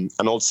an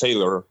old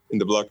sailor in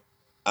the block,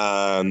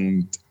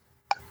 and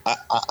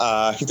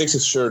he takes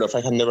his shirt off. I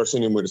had never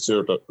seen him with his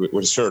shirt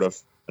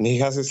off. And he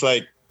has this,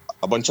 like,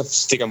 a bunch of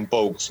stick and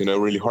pokes, you know,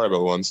 really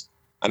horrible ones.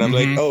 And I'm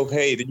like, oh,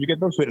 hey, did you get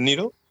those with a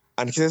needle?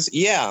 And he says,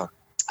 yeah,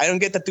 I don't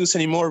get tattoos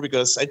anymore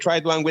because I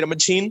tried one with a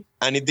machine,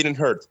 and it didn't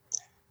hurt.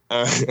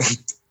 And you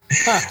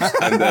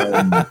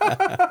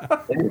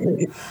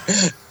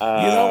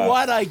know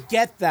what? I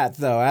get that,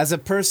 though. As a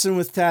person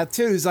with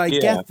tattoos, I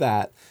get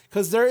that.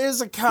 Because there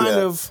is a kind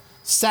of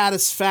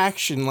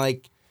satisfaction,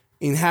 like,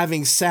 in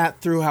having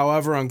sat through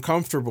however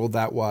uncomfortable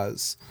that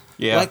was.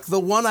 Yeah. Like the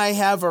one I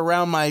have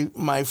around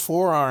my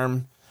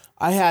forearm,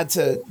 I had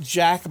to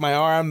jack my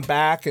arm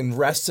back and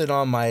rest it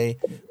on my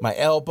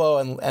elbow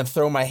and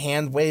throw my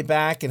hand way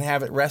back and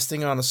have it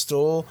resting on a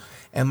stool.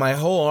 And my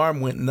whole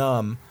arm went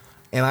numb.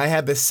 And I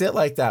had to sit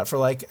like that for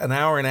like an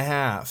hour and a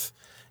half.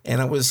 And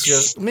it was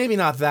just maybe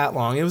not that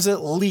long. It was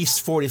at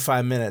least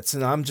 45 minutes.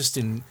 And I'm just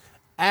in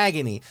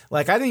agony.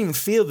 Like, I didn't even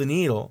feel the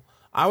needle.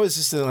 I was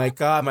just in like,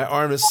 God, my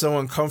arm is so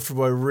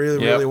uncomfortable. I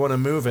really want to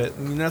move it.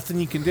 And nothing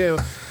you can do.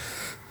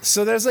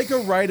 So there's like a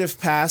rite of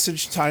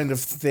passage kind of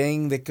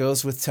thing that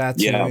goes with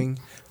tattooing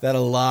that a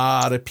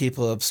lot of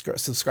people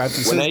subscribe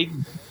to. When I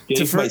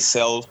gave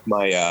myself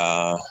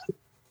my...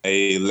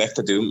 a leg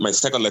tattoo, my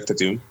second leg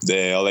tattoo,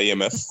 the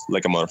LAMF,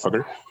 like a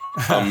motherfucker.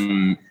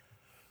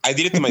 I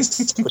did it to my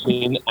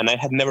machine, and I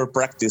had never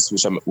practiced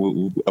with a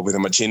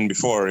machine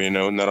before, you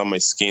know, not on my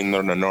skin,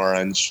 not on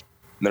orange,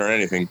 not on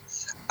anything.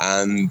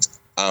 And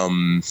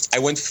I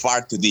went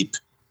far too deep.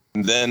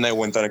 And then I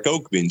went on a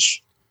coke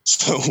binge.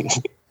 So,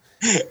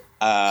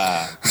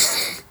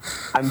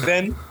 and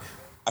then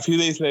a few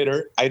days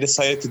later, I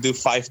decided to do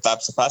 5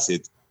 taps of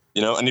acid,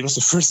 you know, and it was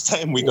the first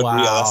time we got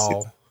real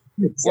acid.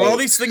 Were all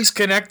these things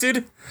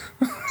connected?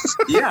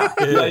 Yeah,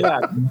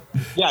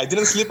 I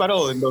didn't sleep at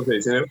all in those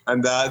days, you know.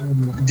 And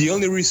the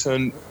only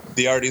reason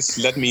the artist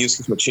let me use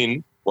his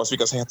machine was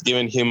because I had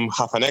given him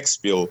half an X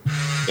pill,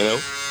 you know,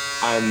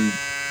 and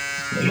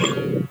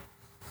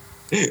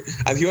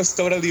he was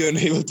totally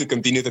unable to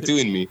continue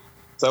tattooing me.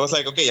 So I was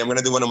like, okay, I'm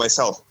gonna do one on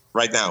myself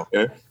right now.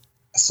 Yeah?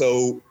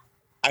 So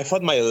I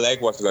thought my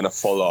leg was gonna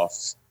fall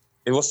off.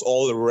 It was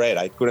all red.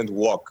 I couldn't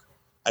walk.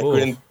 I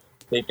couldn't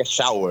take a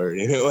shower,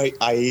 you know.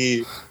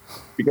 I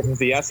because of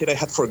the acid, I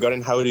had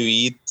forgotten how to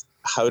eat,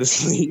 how to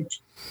sleep.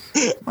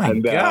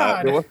 And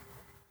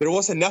there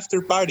was an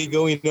after party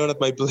going on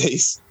at my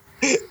place.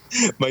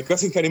 My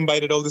cousin had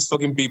invited all these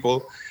fucking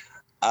people,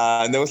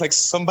 and there was like,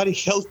 somebody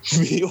help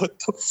me! What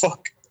the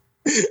fuck?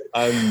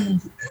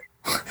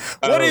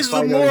 What is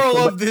the moral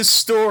of this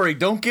story?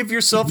 Don't give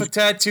yourself a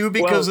tattoo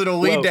because it'll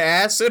lead to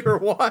acid, or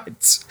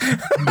what?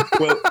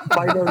 Well,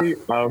 finally,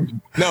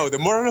 no. The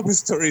moral of the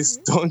story is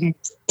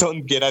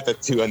don't get a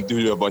tattoo and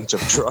do a bunch of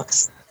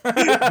drugs. Do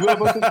a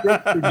bunch of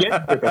drugs to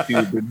get the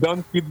tattoo. But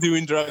don't keep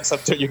doing drugs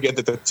after you get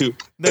the tattoo.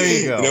 There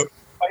you go. You know,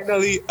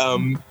 finally,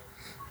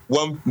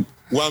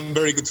 one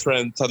very good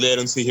friend, sadly I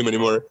don't see him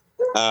anymore,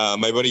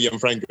 my buddy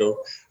Gianfranco,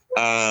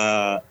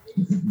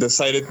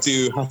 decided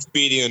to have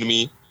pity on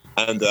me.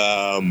 And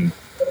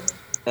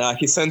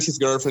he sent his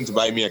girlfriend to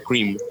buy me a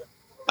cream.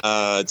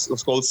 It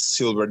was called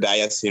silver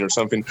diazine or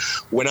something.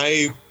 When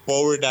I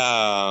poured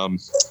a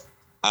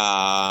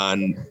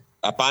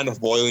pan of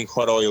boiling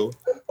hot oil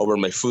over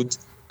my foot,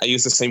 I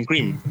used the same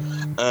cream.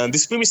 And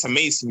this cream is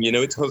amazing. You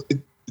know, it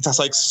has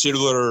like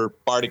cellular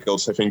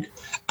particles, I think.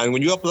 And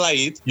when you apply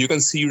it, you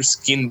can see your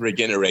skin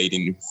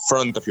regenerating in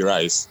front of your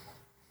eyes.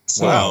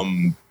 So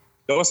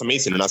that was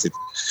amazing on acid.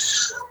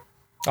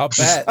 I'll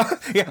bet.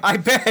 I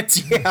bet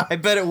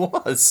it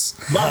was.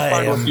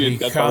 I am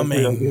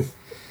becoming.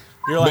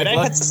 You're like, but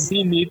I had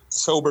seen it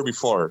sober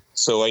before,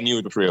 so I knew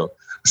it was real.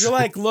 You're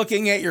like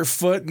looking at your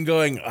foot and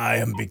going, I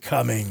am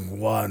becoming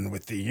one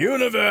with the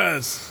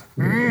universe.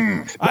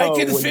 I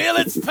can feel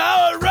its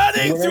power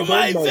running through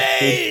my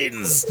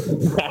veins.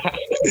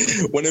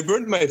 When I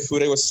burned my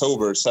foot, I was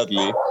sober,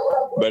 sadly.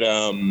 But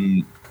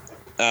it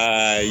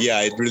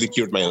really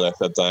cured my leg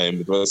that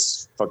time. It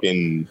was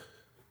fucking...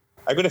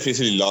 I could have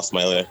easily lost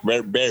my leg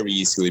very, very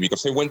easily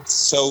because I went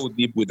so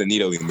deep with the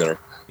needle in there.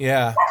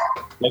 Yeah.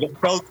 Like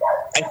I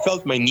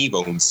felt my knee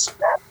bones.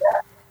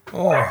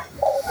 Oh.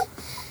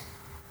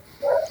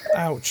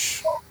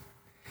 Ouch.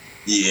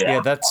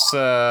 Yeah. Yeah,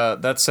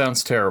 that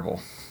sounds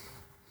terrible.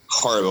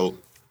 Horrible.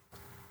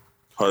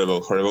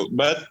 horrible, horrible.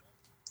 But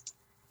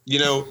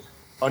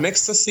on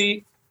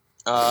ecstasy,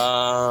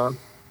 the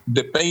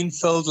pain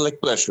felt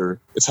like pleasure.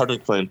 It's hard to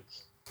explain.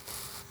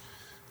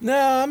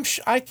 No,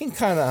 I can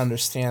kind of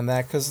understand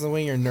that because the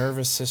way your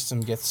nervous system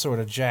gets sort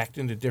of jacked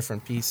into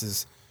different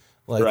pieces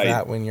like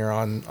that when you're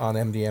on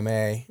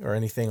MDMA or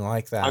anything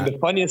like that. And the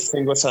funniest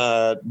thing was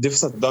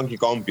this was a Donkey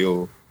Kong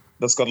pill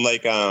that's got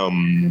like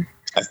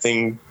I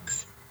think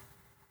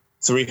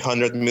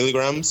 300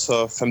 milligrams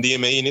of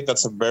MDMA in it.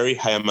 That's a very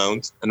high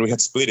amount, and we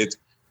had split it,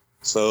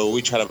 so we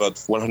each had about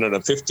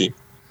 150.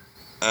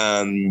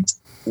 And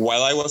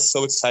while I was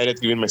so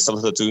excited giving myself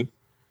a tattoo,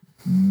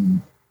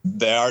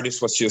 the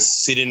artist was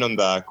just sitting on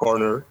the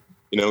corner,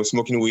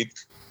 smoking weed,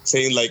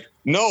 saying like,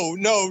 no,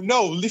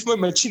 leave my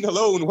machine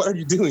alone. What are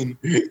you doing?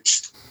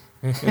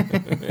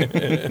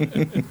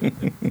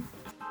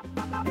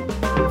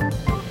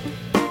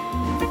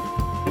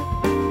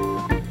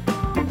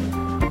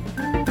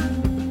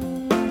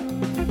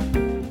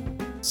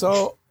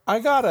 So I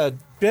got a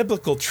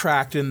biblical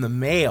tract in the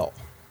mail,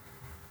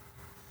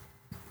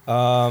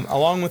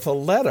 along with a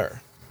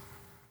letter,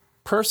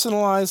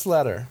 personalized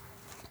letter.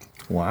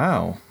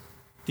 Wow.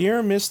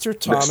 Dear Mr.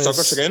 Thomas.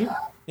 Stalkers again?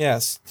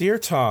 Yes. Dear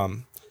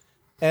Tom,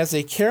 as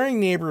a caring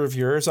neighbor of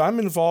yours, I'm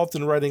involved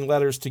in writing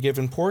letters to give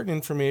important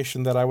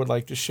information that I would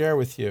like to share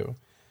with you.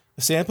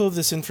 A sample of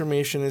this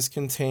information is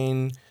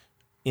contained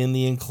in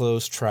the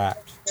enclosed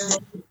tract.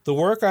 The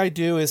work I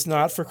do is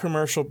not for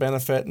commercial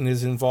benefit and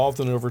is involved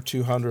in over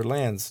 200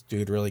 lands.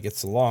 Dude really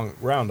gets along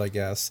around, I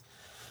guess.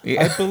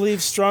 Yeah. I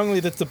believe strongly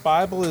that the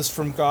Bible is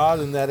from God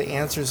and that it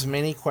answers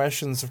many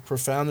questions of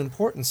profound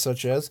importance,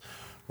 such as,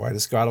 why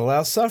does God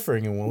allow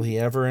suffering and will he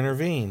ever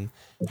intervene?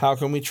 How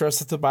can we trust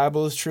that the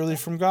Bible is truly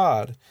from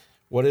God?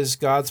 What is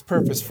God's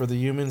purpose for the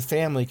human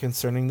family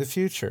concerning the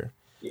future?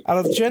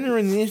 Out of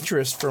genuine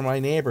interest for my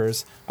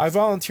neighbors, I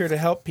volunteer to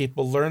help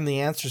people learn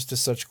the answers to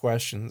such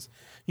questions.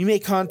 You may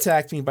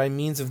contact me by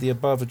means of the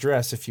above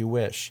address if you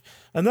wish.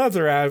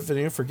 Another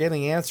avenue for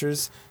getting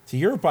answers to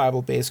your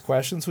Bible-based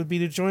questions would be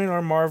to join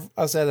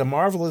us at a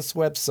marvelous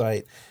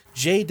website,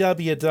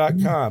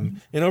 jw.com,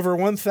 in over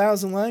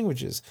 1,000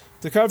 languages.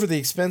 To cover the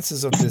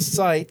expenses of this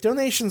site,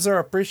 donations are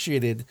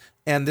appreciated,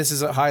 and this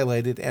is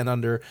highlighted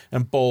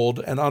and bold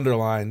and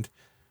underlined,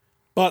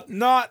 but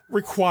not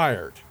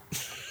required.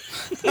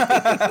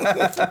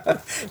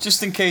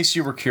 Just in case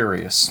you were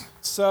curious.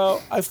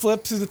 So I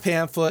flipped through the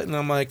pamphlet and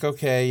I'm like,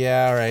 okay,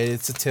 yeah, all right,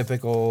 it's a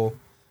typical.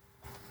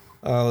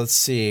 Let's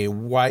see.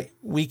 Why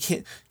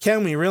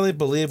can we really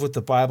believe what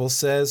the Bible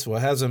says? Well,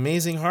 it has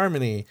amazing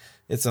harmony.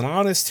 It's an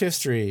honest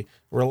history,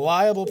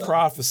 reliable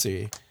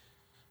prophecy.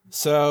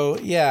 So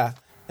yeah,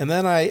 and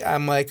then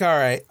I'm like, all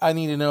right, I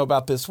need to know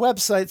about this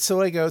website.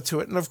 So I go to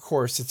it, and of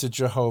course, it's a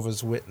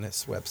Jehovah's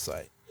Witness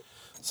website.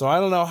 So I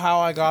don't know how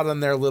I got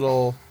on their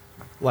little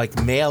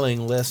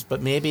mailing list,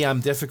 but maybe I'm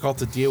difficult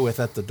to deal with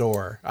at the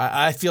door.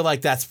 I feel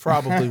like that's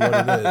probably what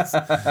it is.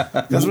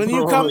 Because when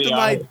you come to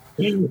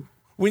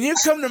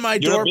my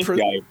door,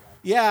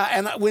 yeah,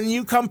 and when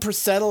you come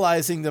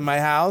proselytizing to my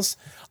house,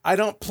 I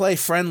don't play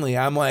friendly.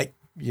 I'm like,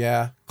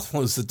 yeah,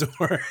 close the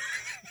door.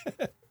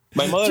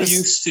 My mother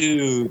used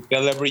to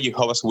tell every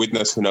Jehovah's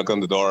Witness who knocked on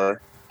the door,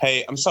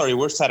 hey, I'm sorry,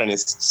 we're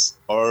Satanists.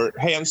 Or,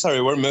 hey, I'm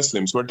sorry, we're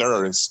Muslims, we're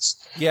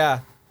terrorists. Yeah.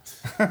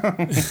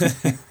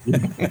 If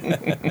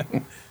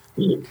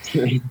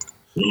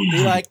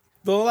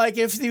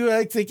you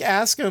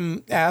ask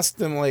them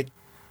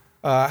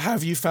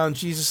have you found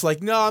Jesus?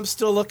 Like, no, I'm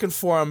still looking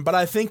for him, but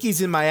I think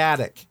he's in my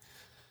attic.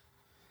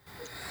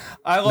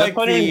 I like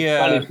the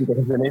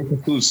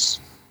name Jesus.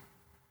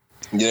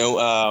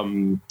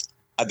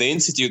 At the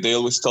Institute, they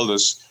always told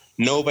us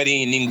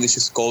nobody in English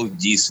is called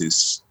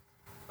Jesus.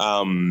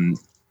 But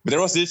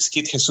there was this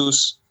kid,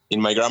 Jesus, in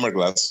my grammar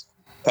class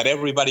that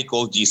everybody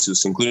called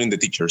Jesus, including the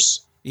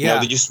teachers. Yeah.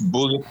 They just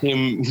bullied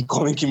him,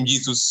 calling him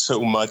Jesus so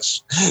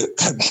much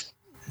that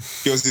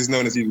he was just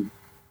known as Jesus.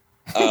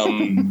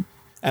 And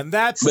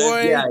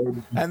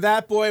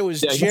that boy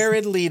was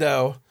Jared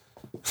Leto.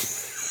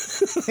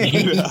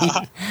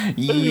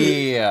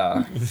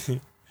 Yeah.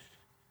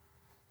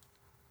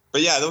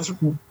 But yeah,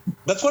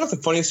 that's one of the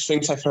funniest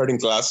things I've heard in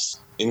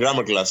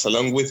grammar class,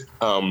 along with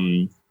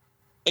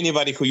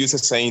anybody who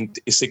uses saint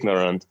is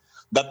ignorant.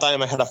 That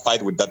time I had a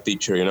fight with that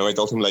teacher, I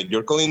told him,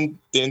 you're calling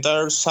the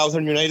entire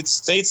southern United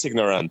States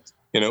ignorant,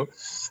 and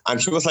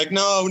he was like,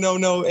 no,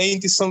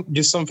 ain't is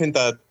just something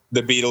that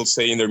the Beatles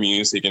say in their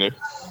music,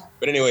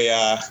 But anyway,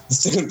 the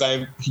second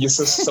time, he just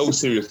says so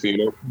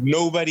seriously,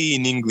 nobody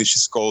in English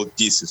is called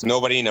Jesus.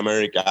 Nobody in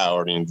America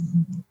or in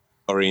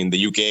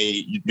the UK,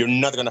 you're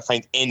not going to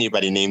find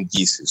anybody named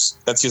Jesus.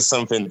 That's just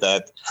something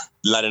that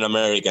Latin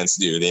Americans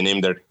do. They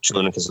name their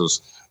children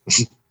Jesus.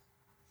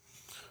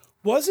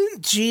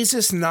 Wasn't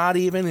Jesus not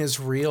even his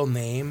real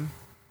name?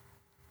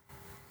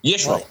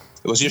 Yeshua.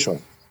 It was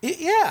Yeshua.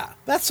 Yeah,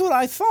 that's what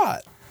I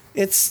thought.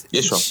 It's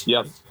Yeshua,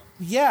 yeah.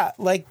 Yeah,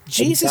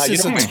 Jesus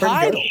is a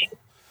title.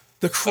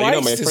 The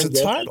Christ is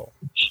a title.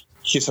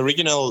 His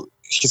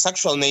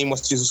actual name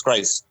was Jesus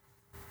Christ.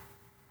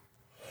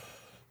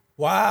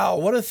 Wow,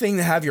 what a thing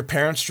to have your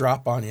parents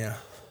drop on you.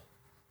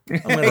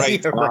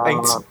 Right.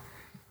 Right.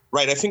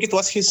 Right. I think it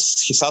was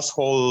his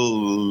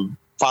asshole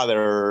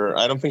father.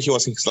 I don't think he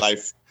was in his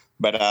life,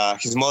 but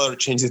his mother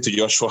changed it to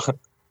Joshua.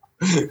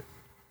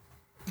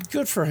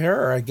 Good for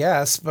her, I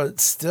guess, but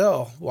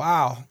still,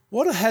 wow.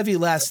 What a heavy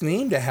last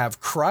name to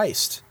have,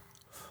 Christ.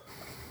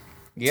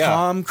 Yeah.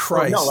 Tom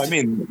Christ. No, I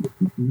mean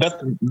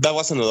that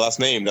wasn't the last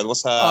name. That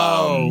was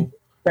second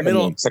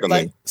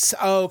name.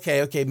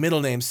 Okay,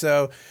 middle name.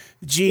 So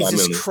Jesus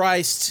middle name.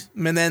 Christ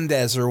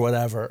Menendez or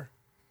whatever.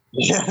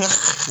 Yeah.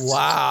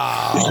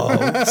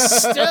 Wow.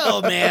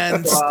 Still,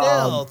 man,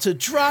 still to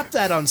drop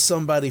that on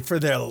somebody for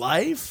their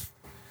life,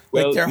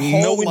 like their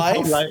whole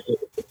life.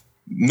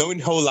 Knowing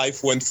how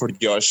life went for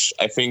Josh,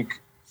 I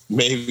think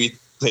maybe it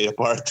played a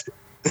part.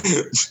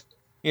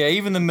 Yeah,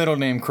 even the middle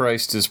name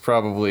Christ is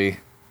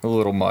probably a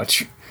little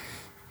much.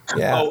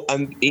 Yeah. Oh,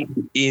 and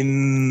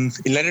in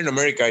Latin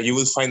America, you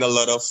will find a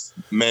lot of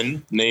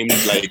men named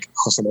like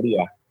Jose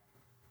Maria.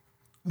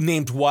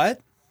 Named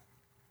what?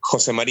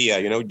 Jose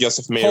Maria,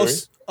 Joseph Mary.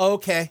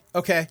 Okay.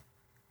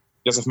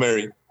 Joseph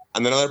Mary.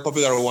 And another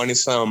popular one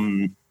is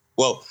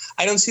well,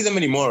 I don't see them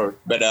anymore,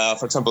 but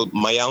for example,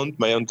 my aunt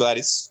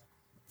Gladys,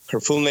 her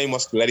full name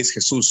was Gladys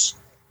Jesus.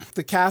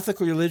 The Catholic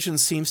religion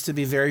seems to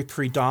be very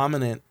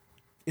predominant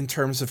in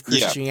terms of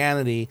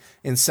Christianity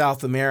in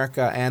South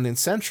America and in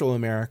Central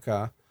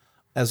America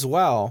as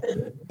well.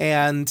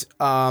 And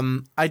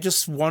I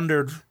just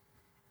wondered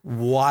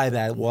why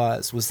that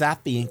was. Was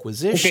that the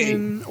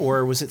Inquisition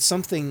or was it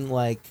something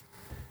like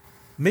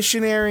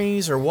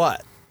missionaries or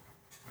what?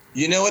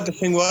 You know what the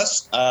thing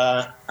was?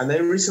 And I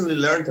recently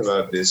learned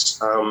about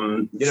this.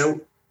 At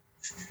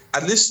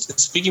least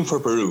speaking for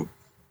Peru,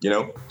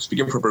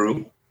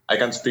 I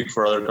can't speak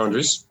for other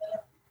countries.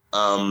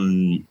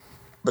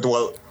 But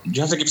well,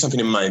 you have to keep something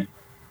in mind.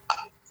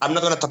 I'm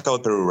not going to talk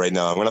about Peru right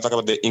now. I'm going to talk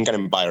about the Incan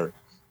Empire.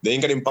 The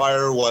Incan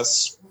Empire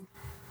was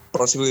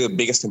possibly the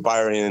biggest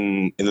empire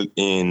in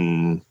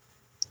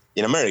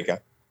America.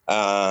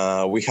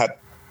 We had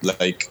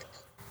like,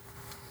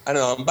 I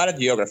don't know, I'm bad at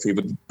geography,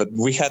 but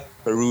we had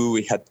Peru,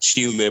 we had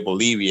Chile,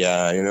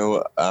 Bolivia,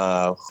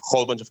 a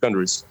whole bunch of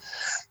countries.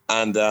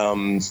 And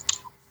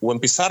when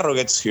Pizarro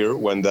gets here,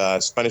 when the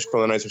Spanish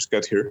colonizers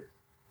got here,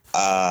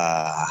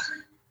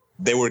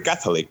 they were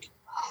Catholic.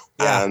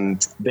 Yeah.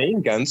 And the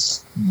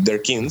Incans, their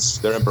kings,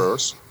 their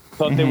emperors,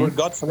 thought they were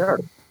gods on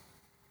earth.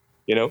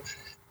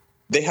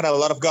 They had a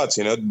lot of gods.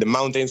 The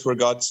mountains were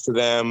gods to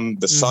them.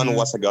 The sun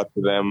was a god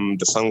to them.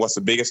 The sun was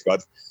the biggest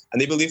god. And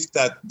they believed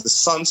that the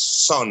sun's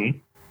son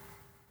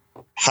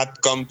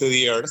had come to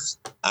the earth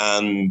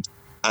and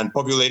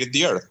populated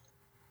the earth.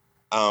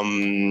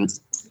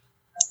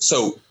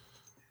 So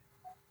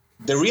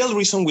the real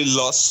reason we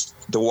lost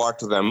the war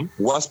to them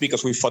was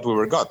because we thought we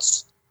were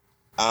gods.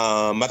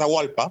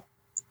 Matahualpa,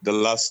 the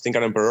last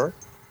Incan emperor,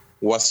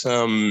 was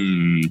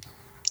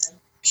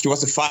he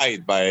was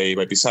defied by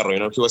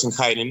Pizarro. He was in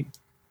hiding,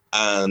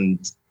 and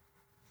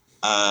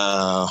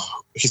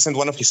he sent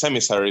one of his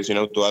emissaries,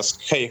 to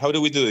ask, "Hey, how do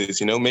we do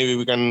this? Maybe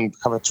we can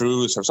have a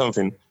truce or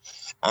something."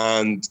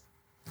 And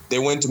they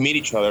went to meet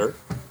each other,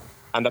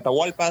 and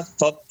Atahualpa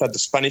thought that the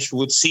Spanish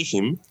would see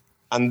him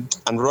and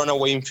run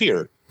away in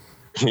fear,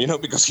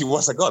 because he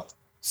was a god.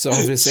 So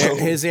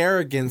his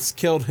arrogance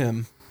killed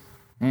him.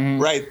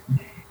 Right.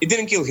 It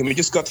didn't kill him. It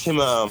just got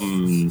him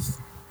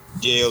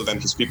jailed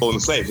and his people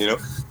enslaved,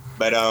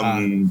 But,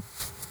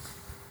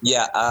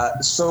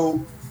 so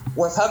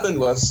what happened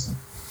was,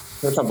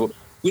 for example,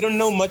 we don't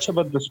know much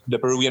about the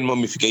Peruvian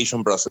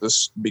mummification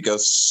process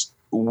because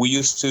we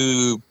used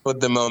to put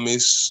the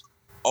mummies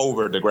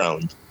over the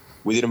ground.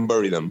 We didn't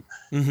bury them.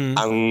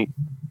 And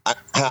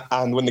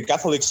when the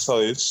Catholics saw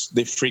this,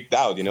 they freaked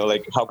out,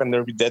 like, how can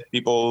there be dead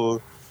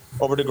people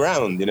over the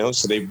ground,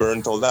 So they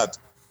burned all that.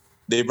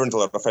 They burned a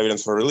lot of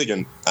evidence for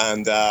religion.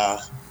 And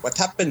what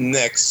happened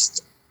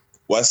next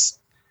was,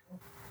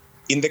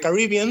 in the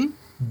Caribbean,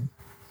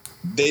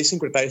 they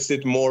syncretized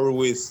it more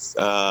with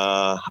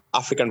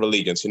African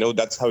religions.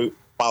 That's how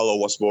Palo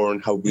was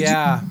born, how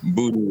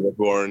Voodoo was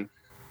born,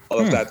 all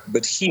of that.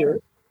 But here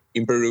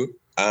in Peru,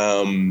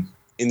 in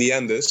the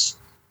Andes,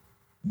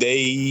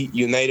 they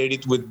united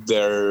it with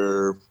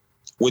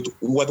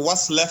what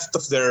was left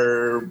of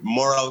their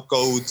moral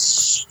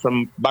codes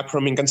from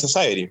Incan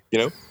society,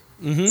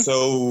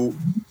 So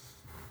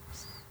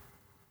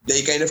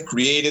they kind of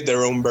created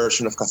their own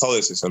version of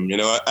Catholicism.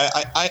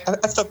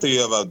 I've talked to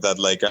you about that.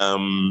 Like,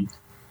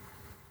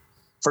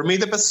 for me,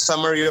 the best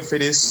summary of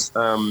it is,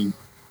 but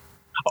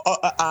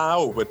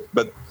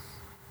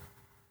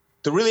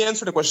to really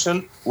answer the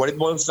question, what it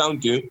boils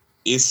down to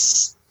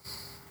is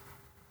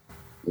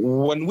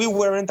when we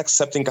weren't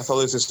accepting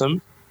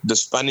Catholicism, the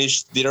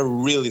Spanish did a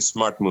really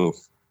smart move.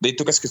 They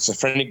took a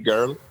schizophrenic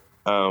girl,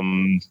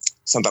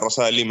 Santa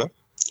Rosa de Lima,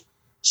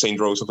 Saint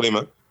Rose of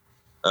Lima,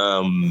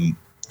 and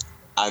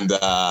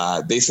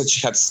they said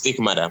she had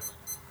stigmata.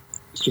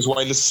 She was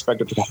widely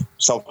suspected to have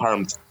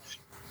self-harmed.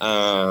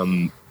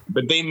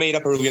 But they made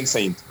a Peruvian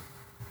saint.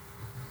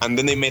 And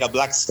then they made a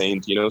black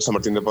saint, San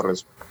Martín de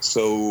Porres.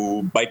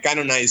 So by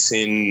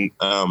canonizing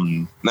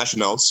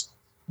nationals,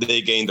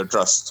 they gained their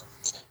trust.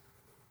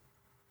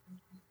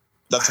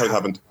 That's how it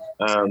happened.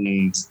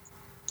 And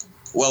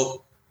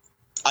well,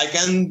 I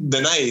can't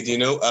deny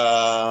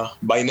it.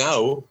 By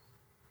now,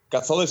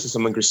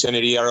 Catholicism and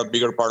Christianity are a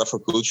bigger part of our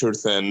culture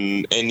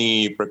than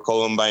any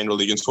pre-Columbine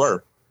religions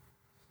were.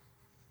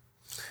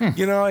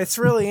 It's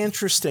really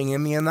interesting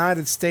in the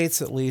United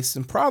States, at least,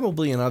 and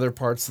probably in other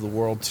parts of the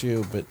world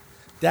too, but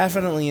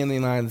definitely in the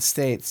United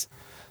States,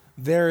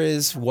 there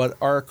is what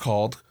are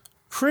called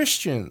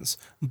Christians.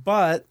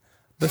 But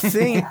the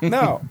thing,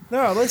 no,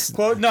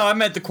 listen. No, I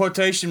meant the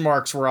quotation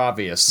marks were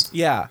obvious.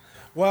 Yeah.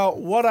 Well,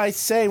 what I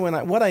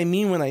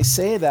mean when I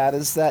say that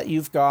is that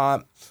you've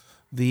got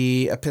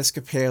the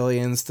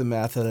Episcopalians, the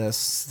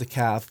Methodists, the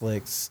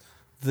Catholics,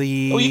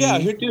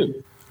 here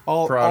too.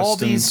 All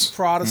these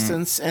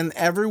Protestants, and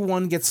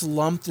everyone gets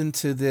lumped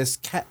into this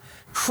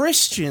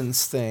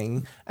Christians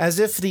thing as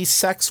if these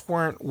sects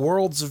weren't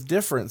worlds of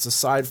difference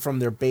aside from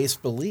their base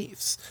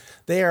beliefs.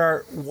 They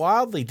are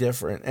wildly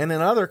different. And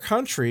in other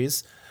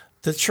countries,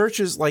 the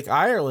churches, like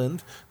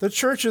Ireland, the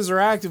churches are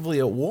actively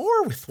at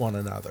war with one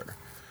another.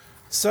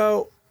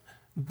 So,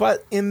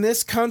 but in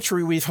this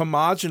country, we've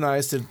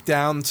homogenized it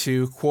down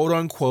to quote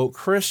unquote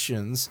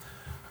Christians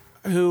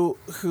who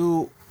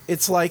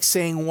it's like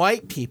saying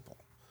white people.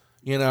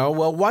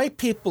 Well, white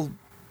people,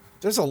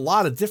 there's a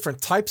lot of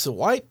different types of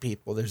white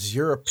people. There's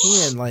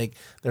European, like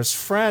there's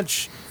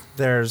French,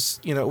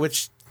 there's,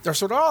 which they're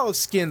sort of all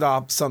skinned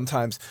off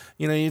sometimes.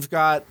 You've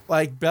got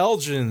like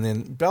Belgium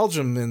and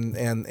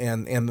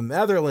the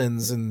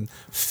Netherlands and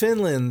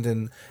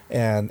Finland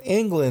and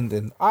England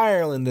and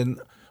Ireland and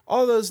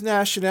all those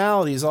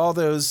nationalities, all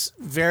those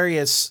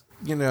various,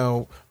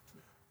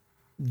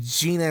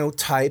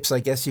 genotypes,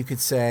 I guess you could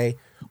say,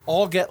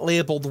 all get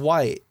labeled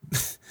white.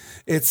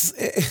 It's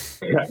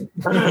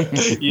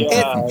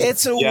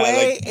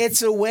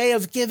a way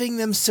of giving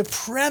them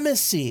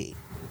supremacy,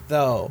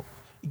 though,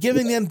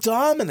 giving them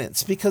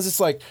dominance, because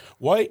it's like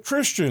white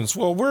Christians.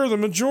 Well, we're the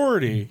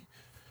majority,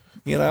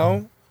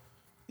 Yeah,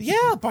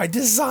 by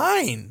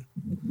design.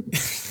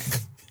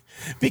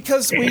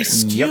 Because we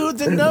skewed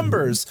the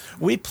numbers.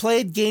 We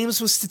played games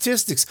with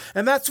statistics,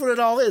 and that's what it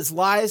all is: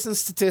 lies and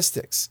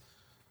statistics.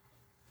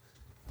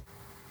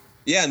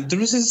 Yeah,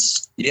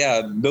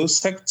 those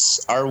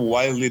sects are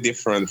wildly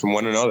different from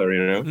one another,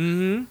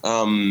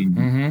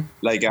 Mm-hmm.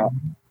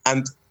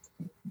 And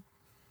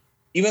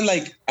even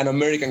like an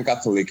American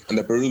Catholic and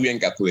a Peruvian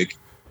Catholic,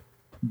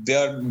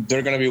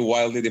 they're gonna be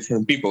wildly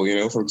different people,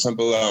 For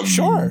example,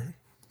 sure.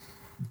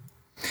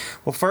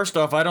 Well, first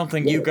off, I don't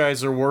think you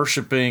guys are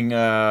worshiping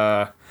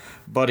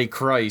Buddy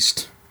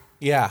Christ.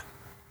 Yeah.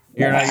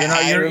 You're not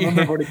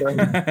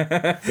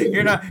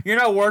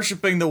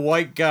worshiping the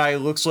white guy who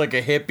looks like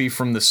a hippie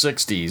from the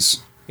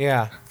 60s.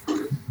 Yeah.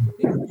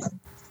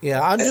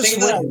 Yeah, I think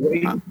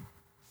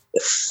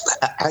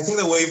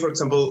the way, for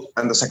example,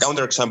 and as a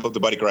counterexample to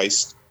Buddy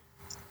Christ,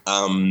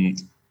 in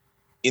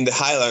the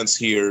Highlands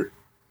here,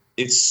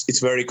 it's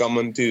very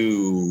common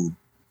to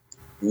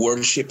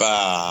worship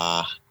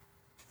a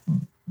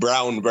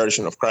brown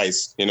version of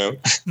Christ,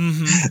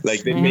 Mm-hmm.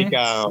 Like they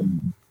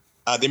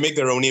make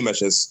their own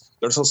images.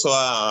 There's also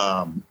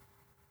our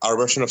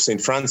version of Saint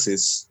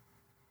Francis,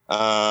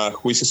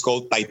 which is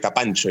called Taita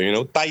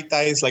Pancho.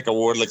 Taita is like a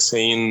word like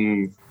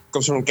saying,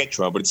 comes from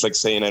Quechua, but it's like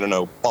saying, I don't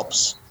know,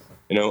 pops.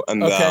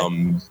 And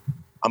okay.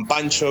 And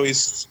Pancho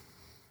is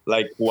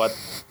like what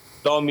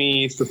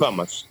Tommy is to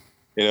Thomas.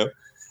 Okay.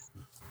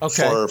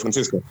 For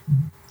Francisco.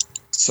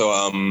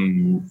 So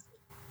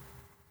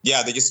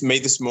they just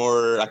made this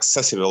more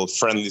accessible,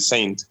 friendly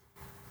saint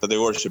that they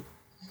worship.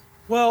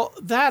 Well,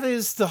 that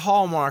is the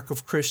hallmark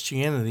of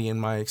Christianity in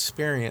my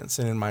experience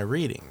and in my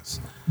readings.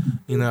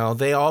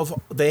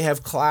 They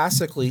have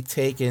classically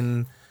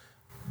taken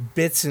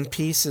bits and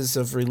pieces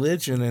of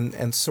religion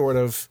and sort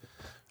of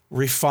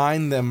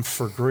refined them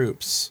for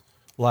groups.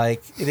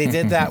 Like they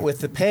did that with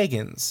the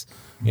pagans.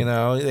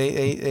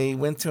 They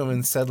went to them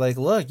and said, like,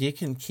 look, you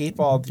can keep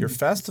all your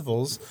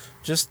festivals,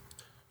 just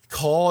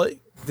call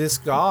this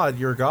God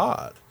your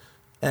God.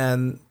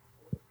 And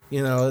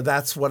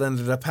that's what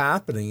ended up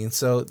happening. And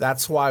so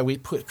that's why we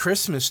put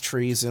Christmas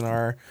trees in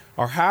our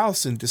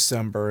house in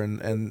December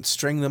and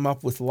string them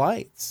up with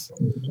lights.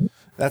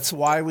 That's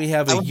why we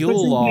have a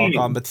Yule log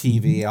on the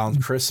TV on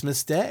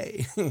Christmas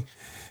Day.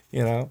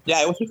 Yeah,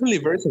 I was recently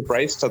very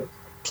surprised to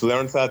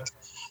learn that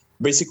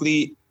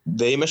basically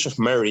the image of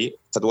Mary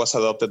that was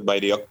adopted by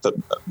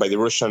the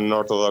Russian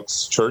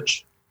Orthodox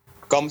Church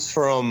comes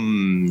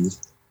from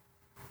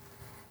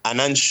an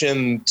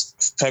ancient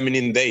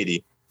feminine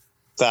deity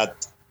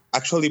that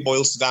actually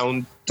boils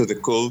down to the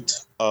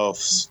cult of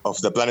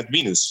the planet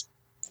Venus.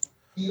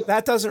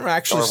 That doesn't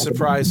actually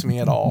surprise me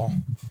at all.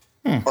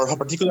 Or a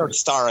particular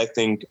star, I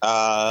think.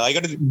 I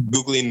got to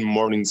Googling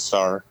Morning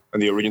Star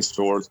and the origins of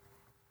the world.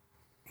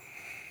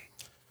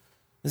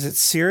 Is it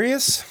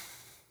Sirius?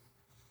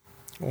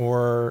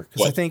 Or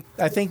because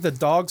I think the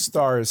dog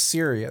star is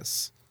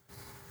Sirius.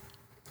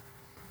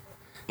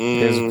 It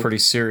is a pretty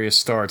serious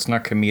star. It's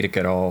not comedic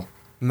at all.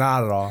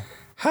 Not at all.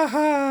 Ha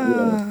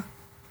ha.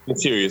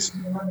 It's serious.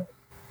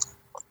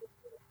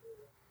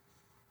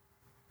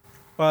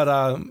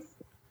 But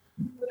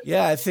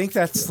Yeah, I think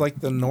that's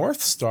like the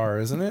North Star,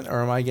 isn't it?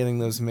 Or am I getting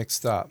those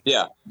mixed up?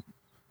 Yeah,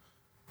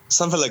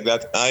 something like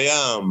that. I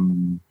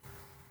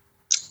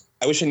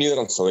wish I knew the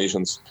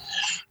constellations,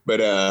 but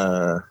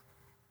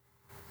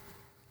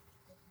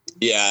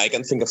yeah, I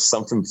can think of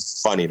something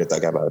funny to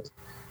talk about.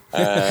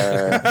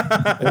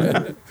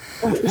 I'm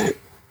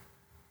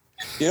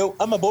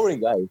a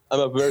boring guy. I'm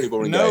a very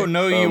boring guy.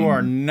 No, you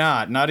are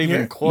not. Not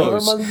even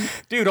close. Normally,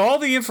 Dude, all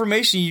the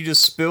information you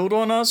just spilled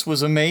on us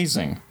was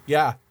amazing.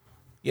 Yeah.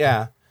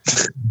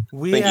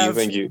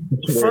 thank you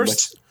very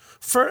much.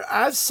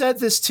 I've said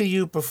this to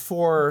you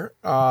before,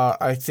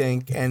 I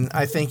think, and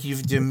I think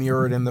you've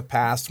demurred in the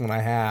past when I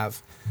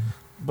have,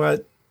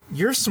 but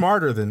you're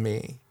smarter than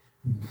me.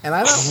 And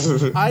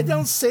I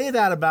don't say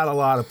that about a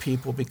lot of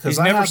people because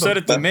He's never said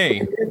it to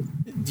me.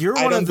 You're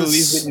I one don't of the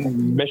believe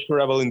in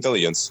measurable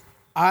intelligence.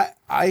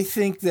 I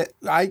think that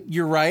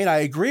you're right. I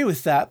agree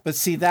with that. But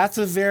see, that's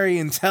a very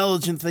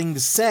intelligent thing to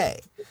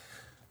say.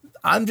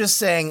 I'm just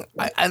saying,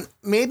 and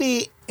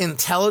maybe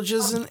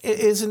intelligence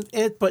isn't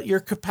it, but your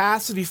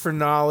capacity for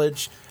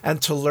knowledge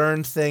and to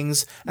learn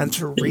things and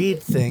to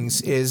read things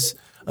is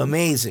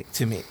amazing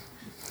to me.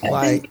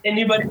 I think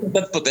anybody has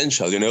that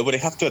potential, but I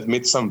have to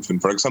admit something.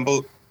 For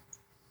example,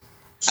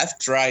 I've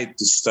tried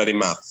to study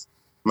maths,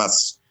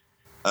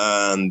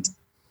 and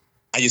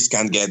I just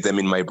can't get them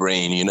in my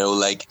brain,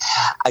 like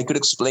I could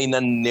explain a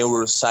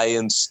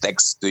neuroscience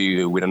text to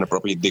you with an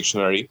appropriate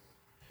dictionary,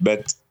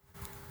 but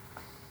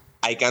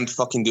I can't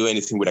fucking do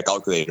anything with a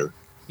calculator.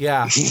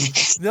 Yeah.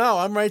 No,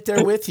 I'm right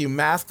there with you.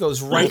 Math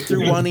goes right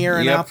through one ear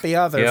and out the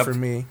other for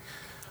me.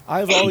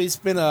 I've always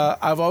been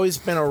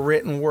a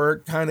written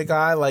word kind of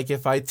guy. Like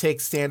if I take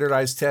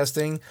standardized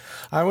testing,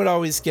 I would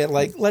always get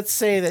like, let's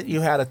say that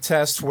you had a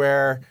test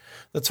where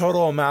the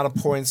total amount of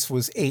points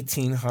was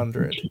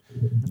 1,800.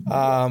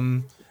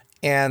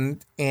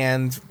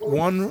 And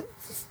one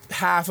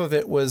half of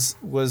it was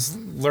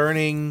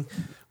learning,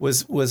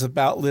 was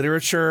about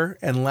literature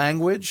and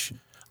language.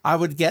 I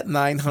would get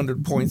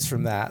 900 points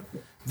from that.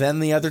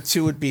 Then the other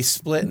two would be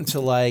split into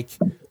like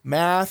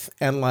math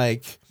and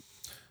like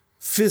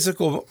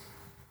physical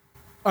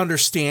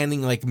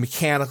understanding, like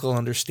mechanical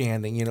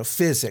understanding,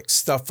 physics,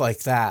 stuff like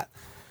that.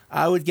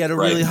 I would get a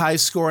really high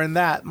score in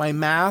that. My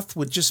math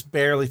would just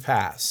barely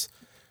pass.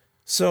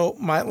 So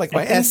my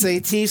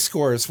SAT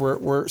scores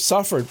were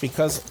suffered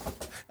because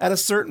at a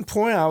certain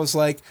point I was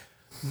like,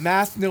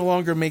 math no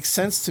longer makes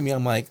sense to me.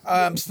 I'm like,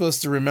 I'm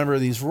supposed to remember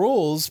these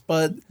rules,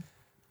 but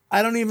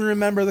I don't even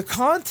remember the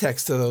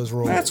context of those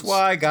rules. That's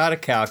why I got a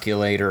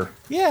calculator.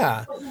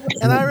 Yeah.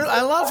 And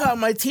I love how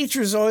my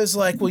teacher's always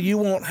like, well, you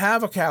won't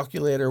have a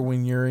calculator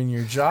when you're in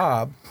your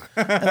job.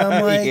 And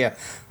I'm like,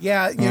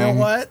 yeah, you know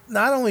what?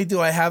 Not only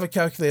do I have a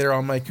calculator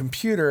on my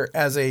computer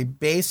as a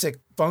basic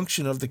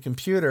function of the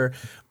computer,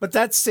 but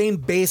that same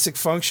basic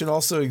function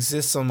also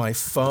exists on my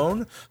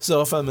phone. So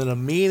if I'm in a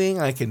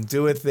meeting, I can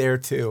do it there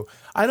too.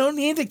 I don't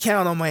need to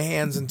count on my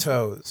hands and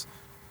toes.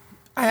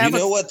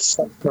 What's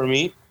for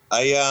me?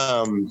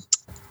 When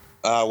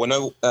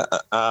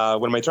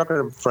my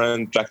trucker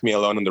friend dragged me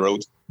along on the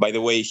road, by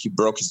the way, he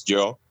broke his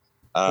jaw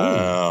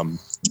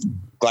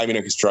climbing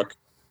on his truck.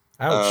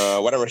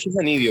 Whatever, he's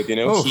an idiot,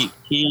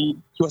 He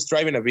was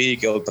driving a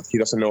vehicle that he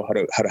doesn't know how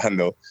to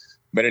handle.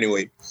 But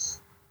anyway,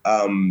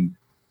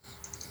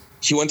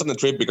 he went on the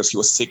trip because he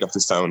was sick of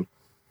this town.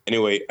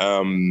 Anyway,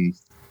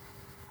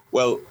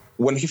 well,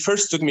 when he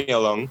first took me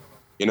along,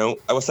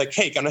 I was like,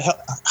 hey,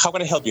 how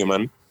can I help you,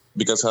 man?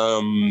 Because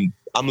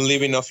I'm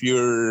living off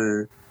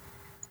the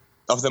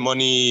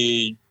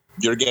money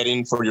you're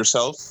getting for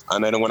yourself,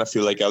 and I don't want to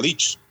feel like a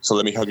leech. So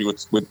let me help you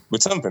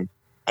with something.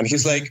 And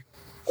he's like,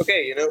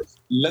 okay,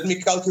 let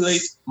me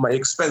calculate my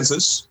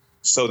expenses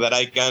so that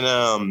I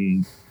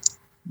can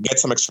get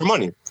some extra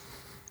money.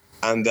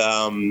 And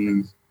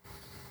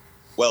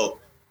well,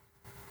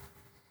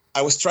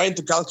 I was trying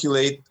to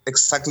calculate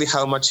exactly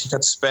how much he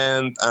had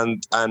spent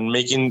and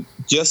making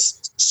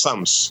just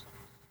sums,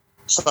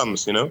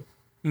 Sums,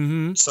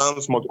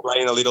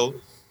 multiplying a little,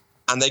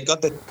 and I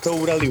got the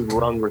totally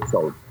wrong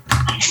result.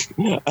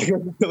 And he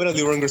was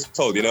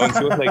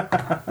like,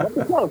 what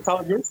the hell,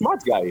 Tom? You're a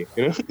smart guy,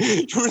 You're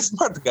a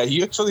smart guy.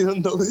 You actually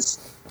don't know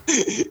this.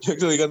 You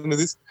actually got to know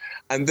this.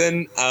 And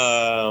then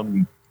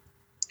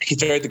he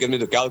tried to get me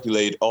to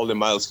calculate all the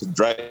miles he'd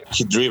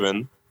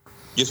driven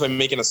just by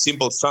making a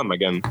simple sum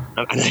again.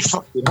 And I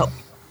fucked it up.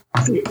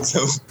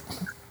 So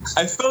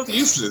I felt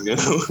useless,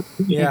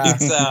 Yeah.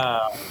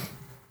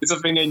 It's a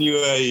thing I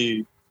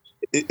knew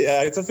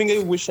it's a thing I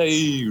wish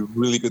I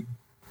really could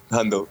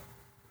handle.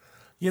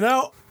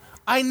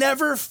 I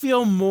never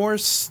feel more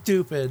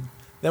stupid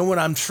than when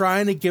I'm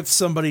trying to give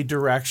somebody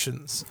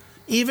directions,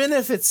 even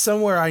if it's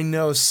somewhere I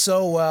know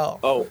so well.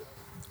 Oh,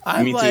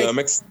 me too. I'm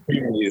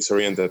extremely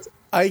disoriented.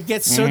 I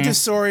get so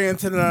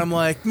disoriented, and I'm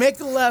like, make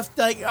a left.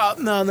 Like, oh,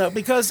 no,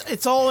 because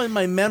it's all in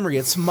my memory.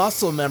 It's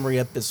muscle memory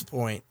at this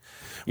point.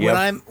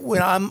 Yep.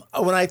 When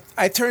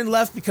I turn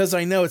left because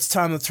I know it's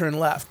time to turn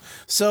left.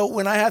 So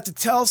when I have to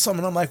tell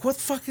someone, I'm like,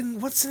 what's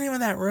the name of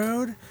that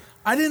road?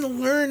 I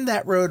didn't learn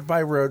that road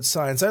by road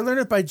signs. I learned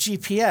it by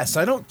GPS.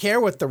 I don't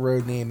care what the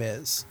road name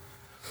is.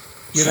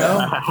 You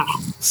know?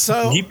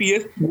 So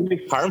GPS is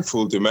really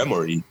harmful to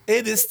memory.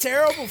 it is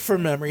terrible for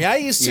memory. I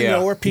used to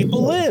know where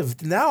people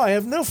lived. Now I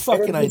have no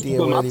fucking idea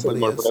where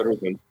anybody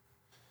is.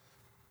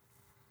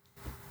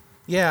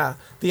 Yeah.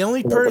 The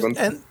only person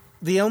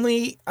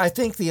I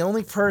think the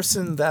only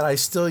person that I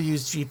still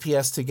use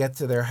GPS to get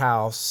to their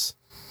house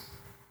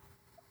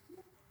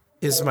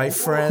is my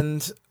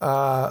friend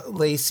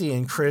Lacey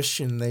and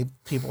Christian,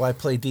 people I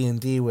play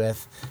D&D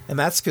with, and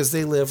that's because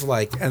they live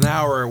like an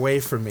hour away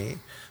from me.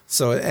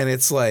 So, and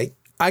it's like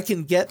I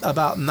can get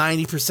about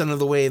 90% of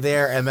the way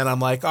there, and then I'm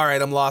like, all right,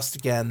 I'm lost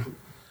again.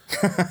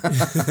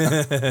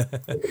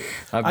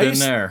 I've been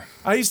there.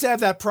 I used to have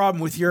that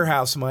problem with your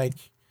house, Mike.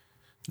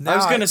 I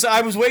was gonna say,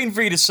 I was waiting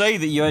for you to say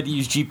that you had to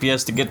use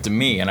GPS to get to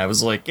me, and I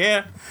was like,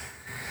 yeah.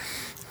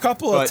 A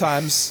couple of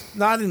times,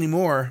 not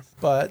anymore,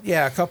 but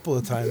yeah, a couple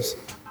of times.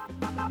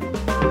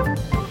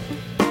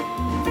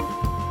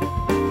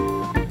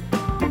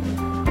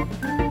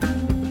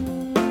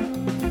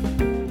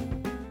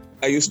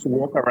 I used to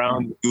walk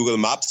around Google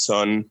Maps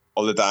on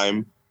all the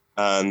time,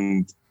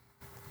 and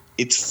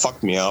it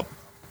fucked me up.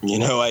 You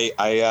know,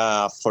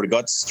 I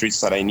forgot streets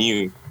that I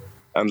knew,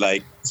 and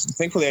like,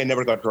 thankfully I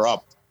never got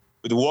robbed.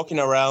 But walking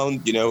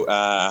around, you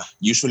know,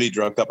 usually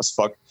drunk up as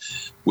fuck,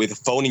 with a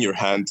phone in your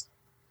hand,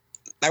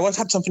 I once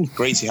had something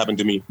crazy happen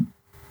to me.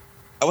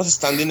 I was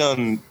standing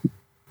on,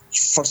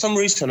 for some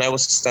reason, I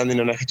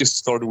just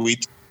stored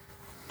wheat,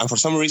 and for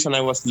some reason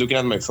I was looking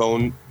at my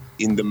phone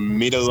in the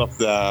middle of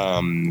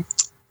the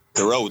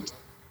road,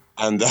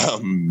 and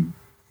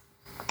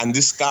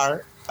this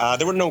car,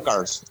 there were no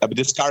cars, but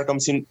this car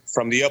comes in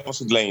from the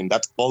opposite lane.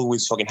 That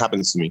always fucking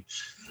happens to me,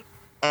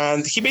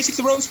 and he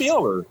basically runs me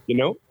over. You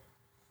know,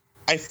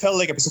 I fell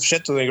like a piece of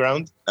shit to the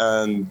ground,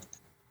 and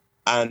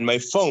my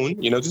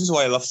phone. You know, this is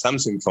why I love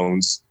Samsung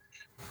phones.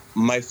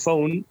 My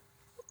phone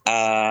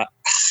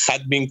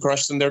had been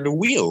crushed under the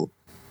wheel,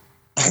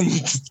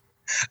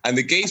 and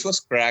the case was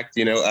cracked.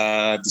 You know,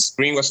 the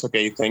screen was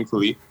okay,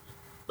 thankfully,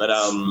 but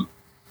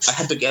I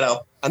had to get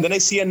up, and then I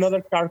see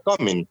another car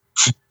coming.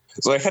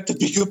 So I had to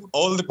pick up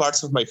all the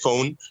parts of my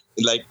phone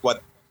in like,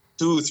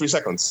 2-3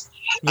 seconds,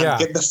 and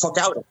get the fuck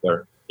out of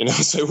there, you know,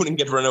 so I wouldn't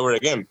get run over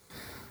again.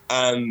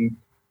 And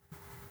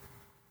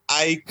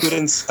I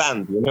couldn't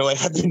stand, you know, I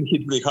had been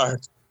hit really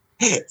hard.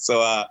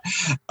 So I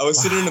was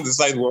sitting on the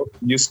sidewalk,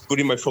 just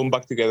putting my phone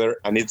back together,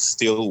 and it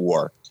still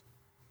worked.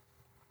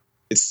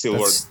 That's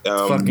worked.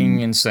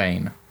 Fucking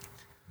insane.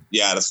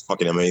 Yeah, that's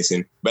fucking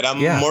amazing. But I'm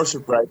more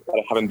surprised that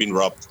I haven't been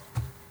robbed.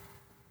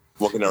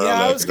 Walking around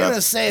I was going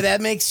to say,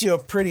 that makes you a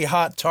pretty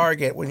hot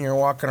target when you're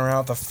walking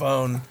around with a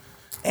phone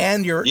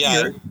and you're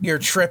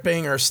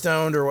tripping or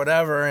stoned or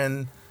whatever,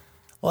 and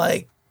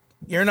like,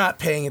 you're not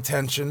paying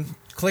attention.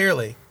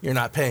 Clearly, you're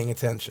not paying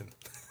attention.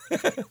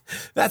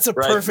 That's a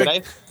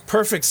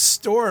perfect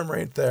storm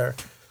right there.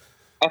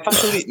 I've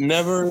actually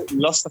never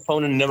lost a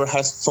phone and never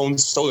had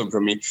phones stolen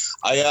from me.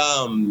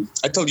 I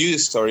told you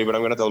this story, but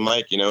I'm gonna tell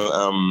Mike. You know,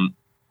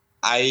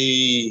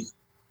 I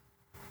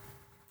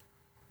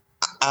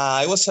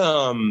was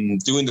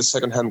doing the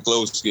secondhand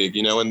clothes gig.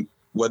 You know, and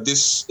what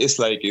this is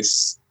like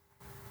is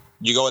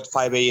you go at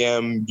 5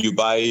 a.m. You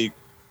buy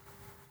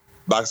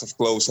bags of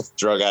clothes of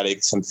drug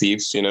addicts and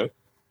thieves. You know,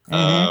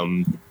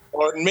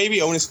 or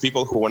maybe honest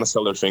people who want to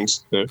sell their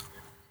things. You know?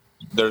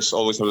 There's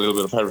always a little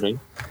bit of everything.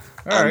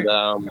 All right.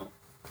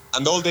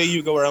 And all day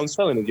you go around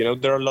selling it. You know,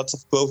 there are lots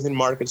of clothing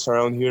markets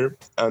around here,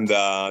 and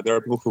there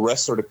are people who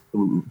restore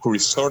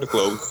the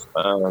clothes,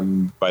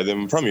 buy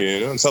them from you,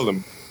 you know, and sell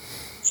them.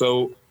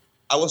 So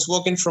I was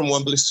walking from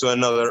one place to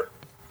another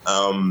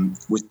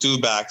with 2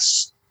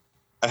 bags.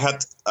 I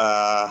had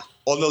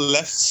all the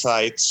left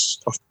sides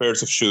of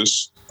pairs of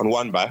shoes on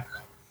one bag,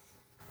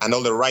 and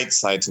all the right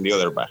sides in the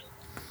other bag.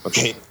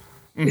 Okay.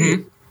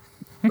 Mm-hmm.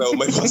 So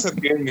my boss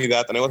had given me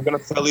that, and I was gonna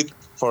sell it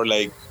for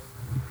like,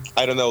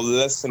 I don't know,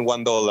 less than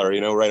 $1,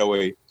 you know, right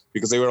away,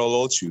 because they were all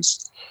old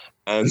shoes.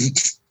 And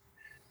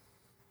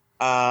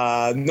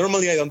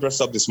normally I don't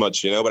dress up this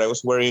much, you know, but I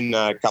was wearing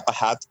a Kappa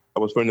hat. I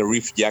was wearing a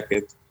reef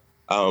jacket.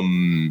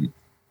 I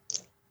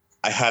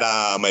had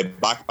my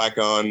backpack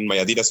on, my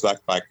Adidas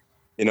backpack.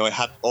 You know, I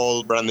had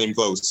all brand name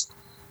clothes.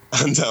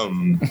 And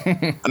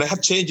and I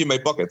had change in my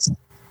pockets.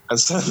 And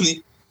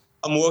suddenly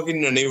I'm walking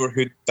in a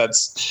neighborhood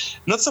that's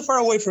not so far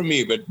away from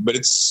me, but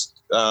it's...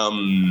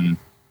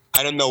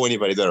 I don't know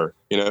anybody there,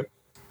 you know?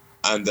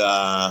 And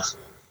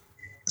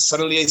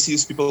suddenly I see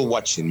these people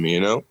watching me,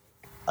 you know?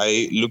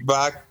 I look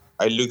back,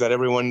 I looked at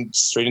everyone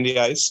straight in the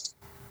eyes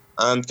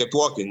and kept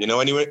walking, you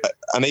know? Anyway,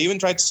 and I even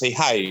tried to say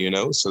hi, you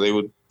know? So they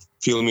would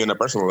feel me on a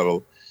personal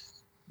level.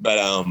 But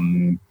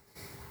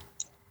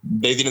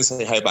they didn't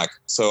say hi back.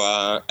 So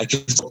I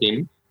kept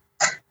walking,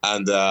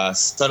 and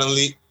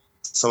suddenly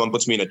someone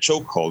puts me in a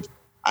chokehold.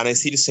 And I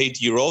see this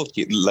 8-year-old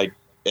kid, like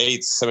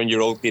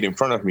 7-year-old kid in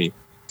front of me,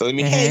 telling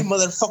me, "Hey,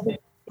 motherfucker,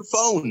 your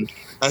phone!"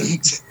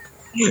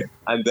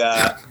 And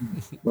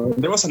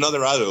there was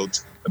another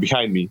adult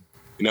behind me,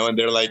 you know, and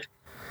they're like,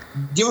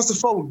 give us the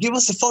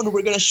phone,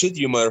 we're gonna shoot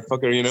you,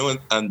 motherfucker, you know?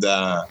 And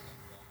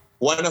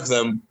one of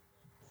them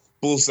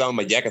pulls down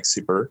my jacket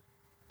zipper,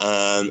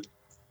 and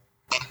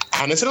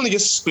I suddenly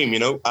just scream, you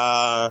know?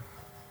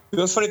 It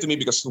was funny to me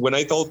because when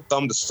I told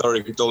Tom the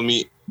story, he told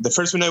me the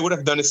first thing I would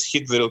have done is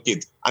hit the little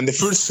kid. And the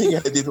first thing I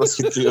did was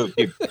hit the little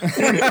kid.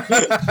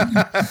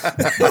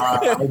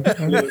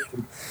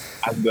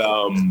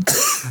 And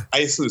I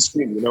used to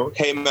scream, you know,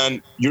 hey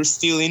man, you're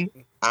stealing,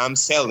 I'm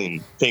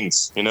selling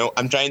things, you know,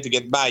 I'm trying to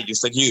get by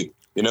just like you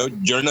know,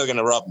 you're not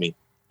gonna rob me,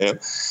 you know.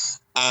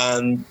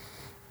 And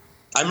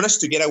I managed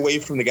to get away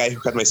from the guy who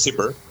had my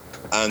zipper,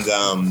 and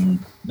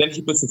then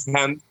he puts his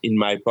hand in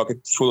my pocket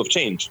full of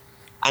change.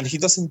 And he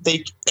doesn't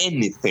take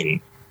anything,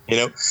 you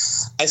know.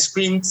 I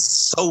screamed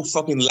so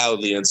fucking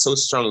loudly and so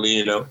strongly,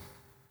 you know.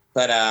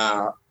 But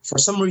for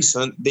some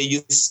reason, they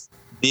just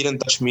didn't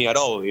touch me at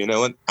all, you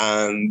know.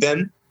 And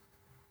then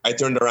I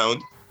turned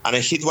around and I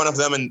hit one of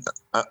them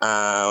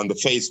on the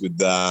face with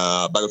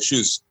the bag of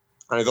shoes.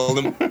 And I told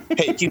them,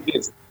 hey, keep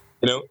this,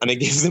 you know. And I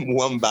gave them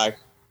one bag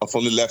of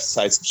only left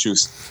sides of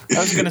shoes. I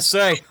was going to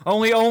say,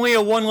 only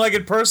a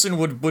one-legged person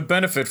would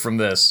benefit from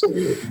this.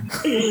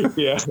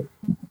 Yeah.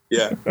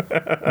 Yeah.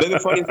 Then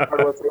the funniest part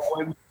was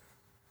when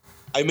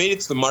I made it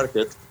to the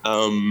market.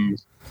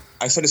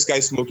 I saw this guy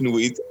smoking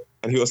weed,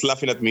 and he was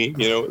laughing at me,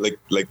 you know,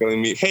 like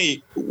telling me,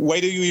 "Hey, why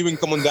do you even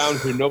come on down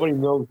here? Nobody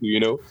knows you, you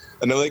know."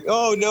 And I'm like,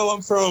 "Oh no,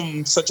 I'm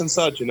from such and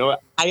such, you know.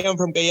 I am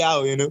from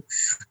Callao, you know."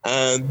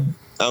 And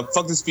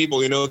fuck these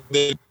people, you know.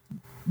 They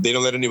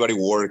don't let anybody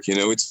work, you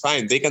know. It's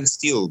fine. They can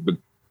steal, but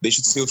they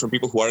should steal from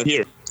people who aren't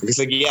here. He's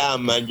like, "Yeah,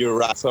 man, you're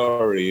right.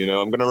 Sorry, you know.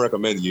 I'm gonna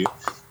recommend you."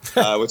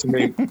 What's your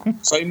name?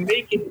 So I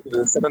make it to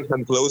the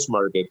second-hand clothes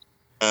market,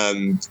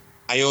 and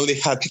I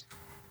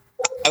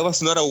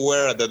was not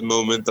aware at that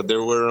moment that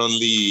there were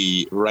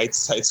only right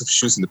sides of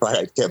shoes in the bag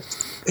I kept,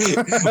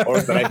 or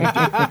that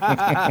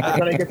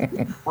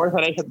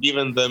I had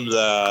given them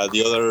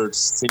the other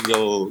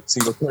single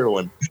pair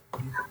one.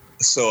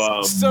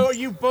 So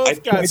you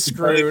both got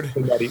screwed.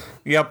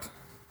 Yep.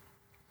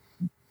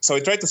 So I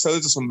tried to sell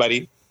it to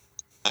somebody,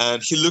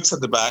 and he looks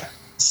at the bag,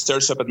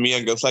 stares up at me,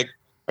 and goes like,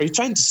 "Are you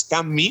trying to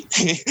scam me?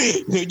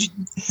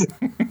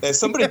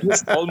 Somebody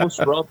just almost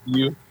robbed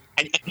you,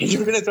 and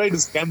you're gonna try to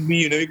scam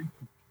me? You know,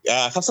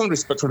 have some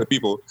respect for the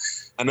people."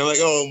 And I'm like,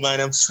 "Oh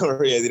man, I'm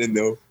sorry, I didn't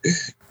know."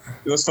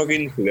 It was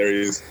fucking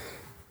hilarious.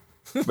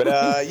 But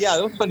yeah,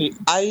 that was funny.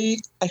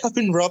 I have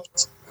been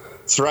robbed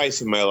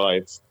thrice in my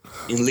life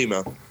in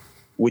Lima,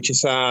 which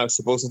is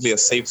supposedly a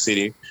safe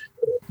city,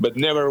 but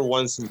never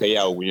once in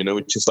Callao, you know,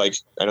 which is like,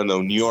 I don't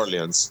know, New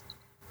Orleans.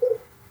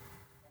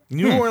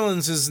 New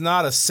Orleans is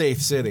not a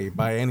safe city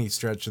by any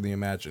stretch of the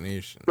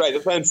imagination. Right,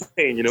 that's what I'm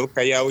saying. You know,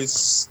 Callao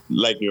is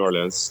like New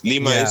Orleans.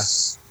 Lima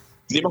has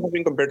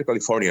been compared to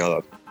California a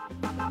lot.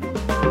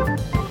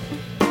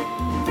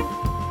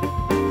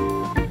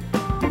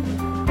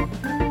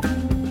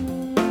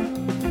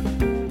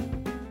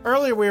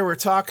 Earlier we were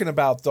talking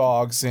about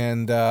dogs,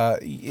 and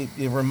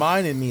it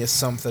reminded me of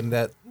something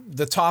that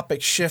the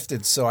topic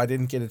shifted, so I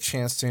didn't get a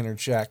chance to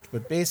interject.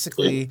 But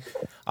basically,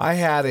 I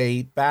had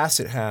a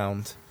Basset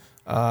Hound.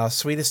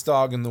 Sweetest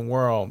dog in the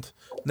world.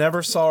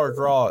 Never saw her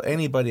draw at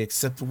anybody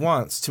except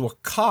once to a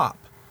cop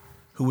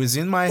who was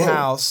in my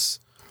house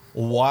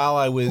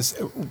while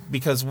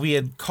because we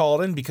had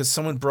called in because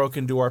someone broke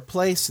into our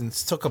place and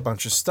took a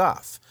bunch of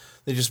stuff.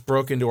 They just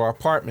broke into our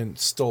apartment,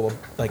 stole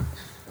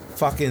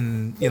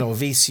fucking, you know,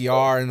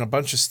 VCR and a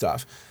bunch of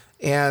stuff.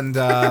 And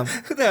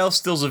who the hell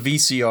steals a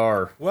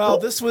VCR? Well,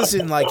 this was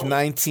in like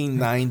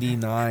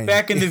 1999.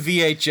 Back in the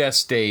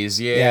VHS days,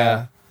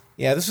 yeah.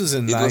 Yeah, this was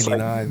in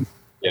 99.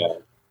 Yeah.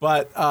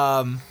 But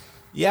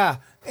yeah,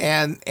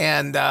 and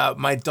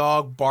my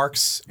dog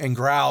barks and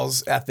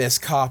growls at this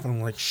cop, and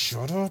I'm like,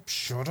 shut up.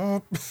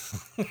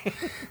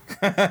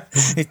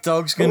 His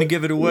dog's gonna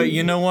give it away.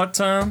 You know what,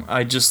 Tom?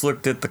 I just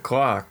looked at the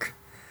clock,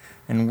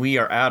 and we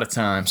are out of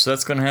time, so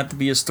that's gonna have to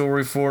be a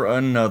story for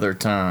another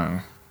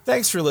time.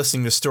 Thanks for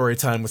listening to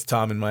Storytime with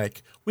Tom and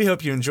Mike. We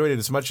hope you enjoyed it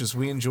as much as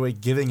we enjoy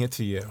giving it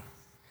to you.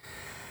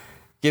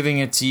 Giving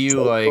it to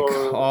you like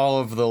all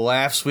of the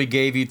laughs we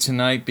gave you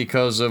tonight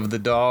because of the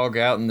dog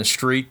out in the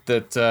street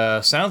that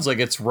sounds like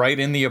it's right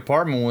in the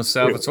apartment with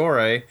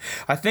Salvatore.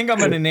 I think I'm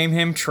going to name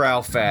him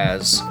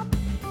Trowfaz.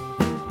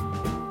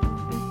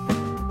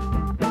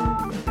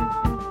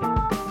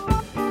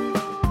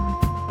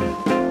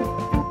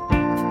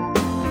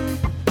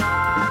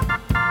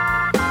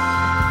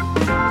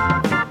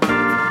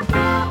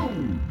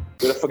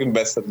 You're the fucking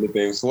best at the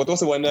names. What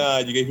was the one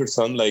you gave your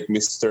son, like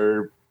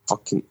Mr.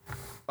 fucking...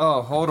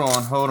 Oh, hold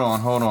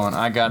on.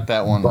 I got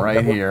that one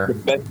right here. The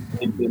best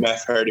name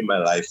I've heard in my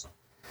life.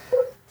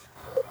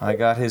 I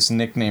got his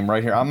nickname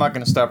right here. I'm not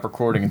going to stop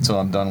recording until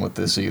I'm done with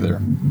this either.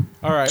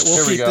 All right,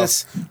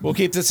 we'll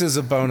keep this as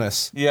a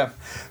bonus. Yeah.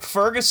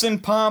 Ferguson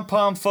Pom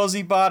Pom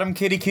Fuzzy Bottom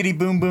Kitty Kitty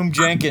Boom Boom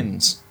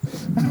Jenkins.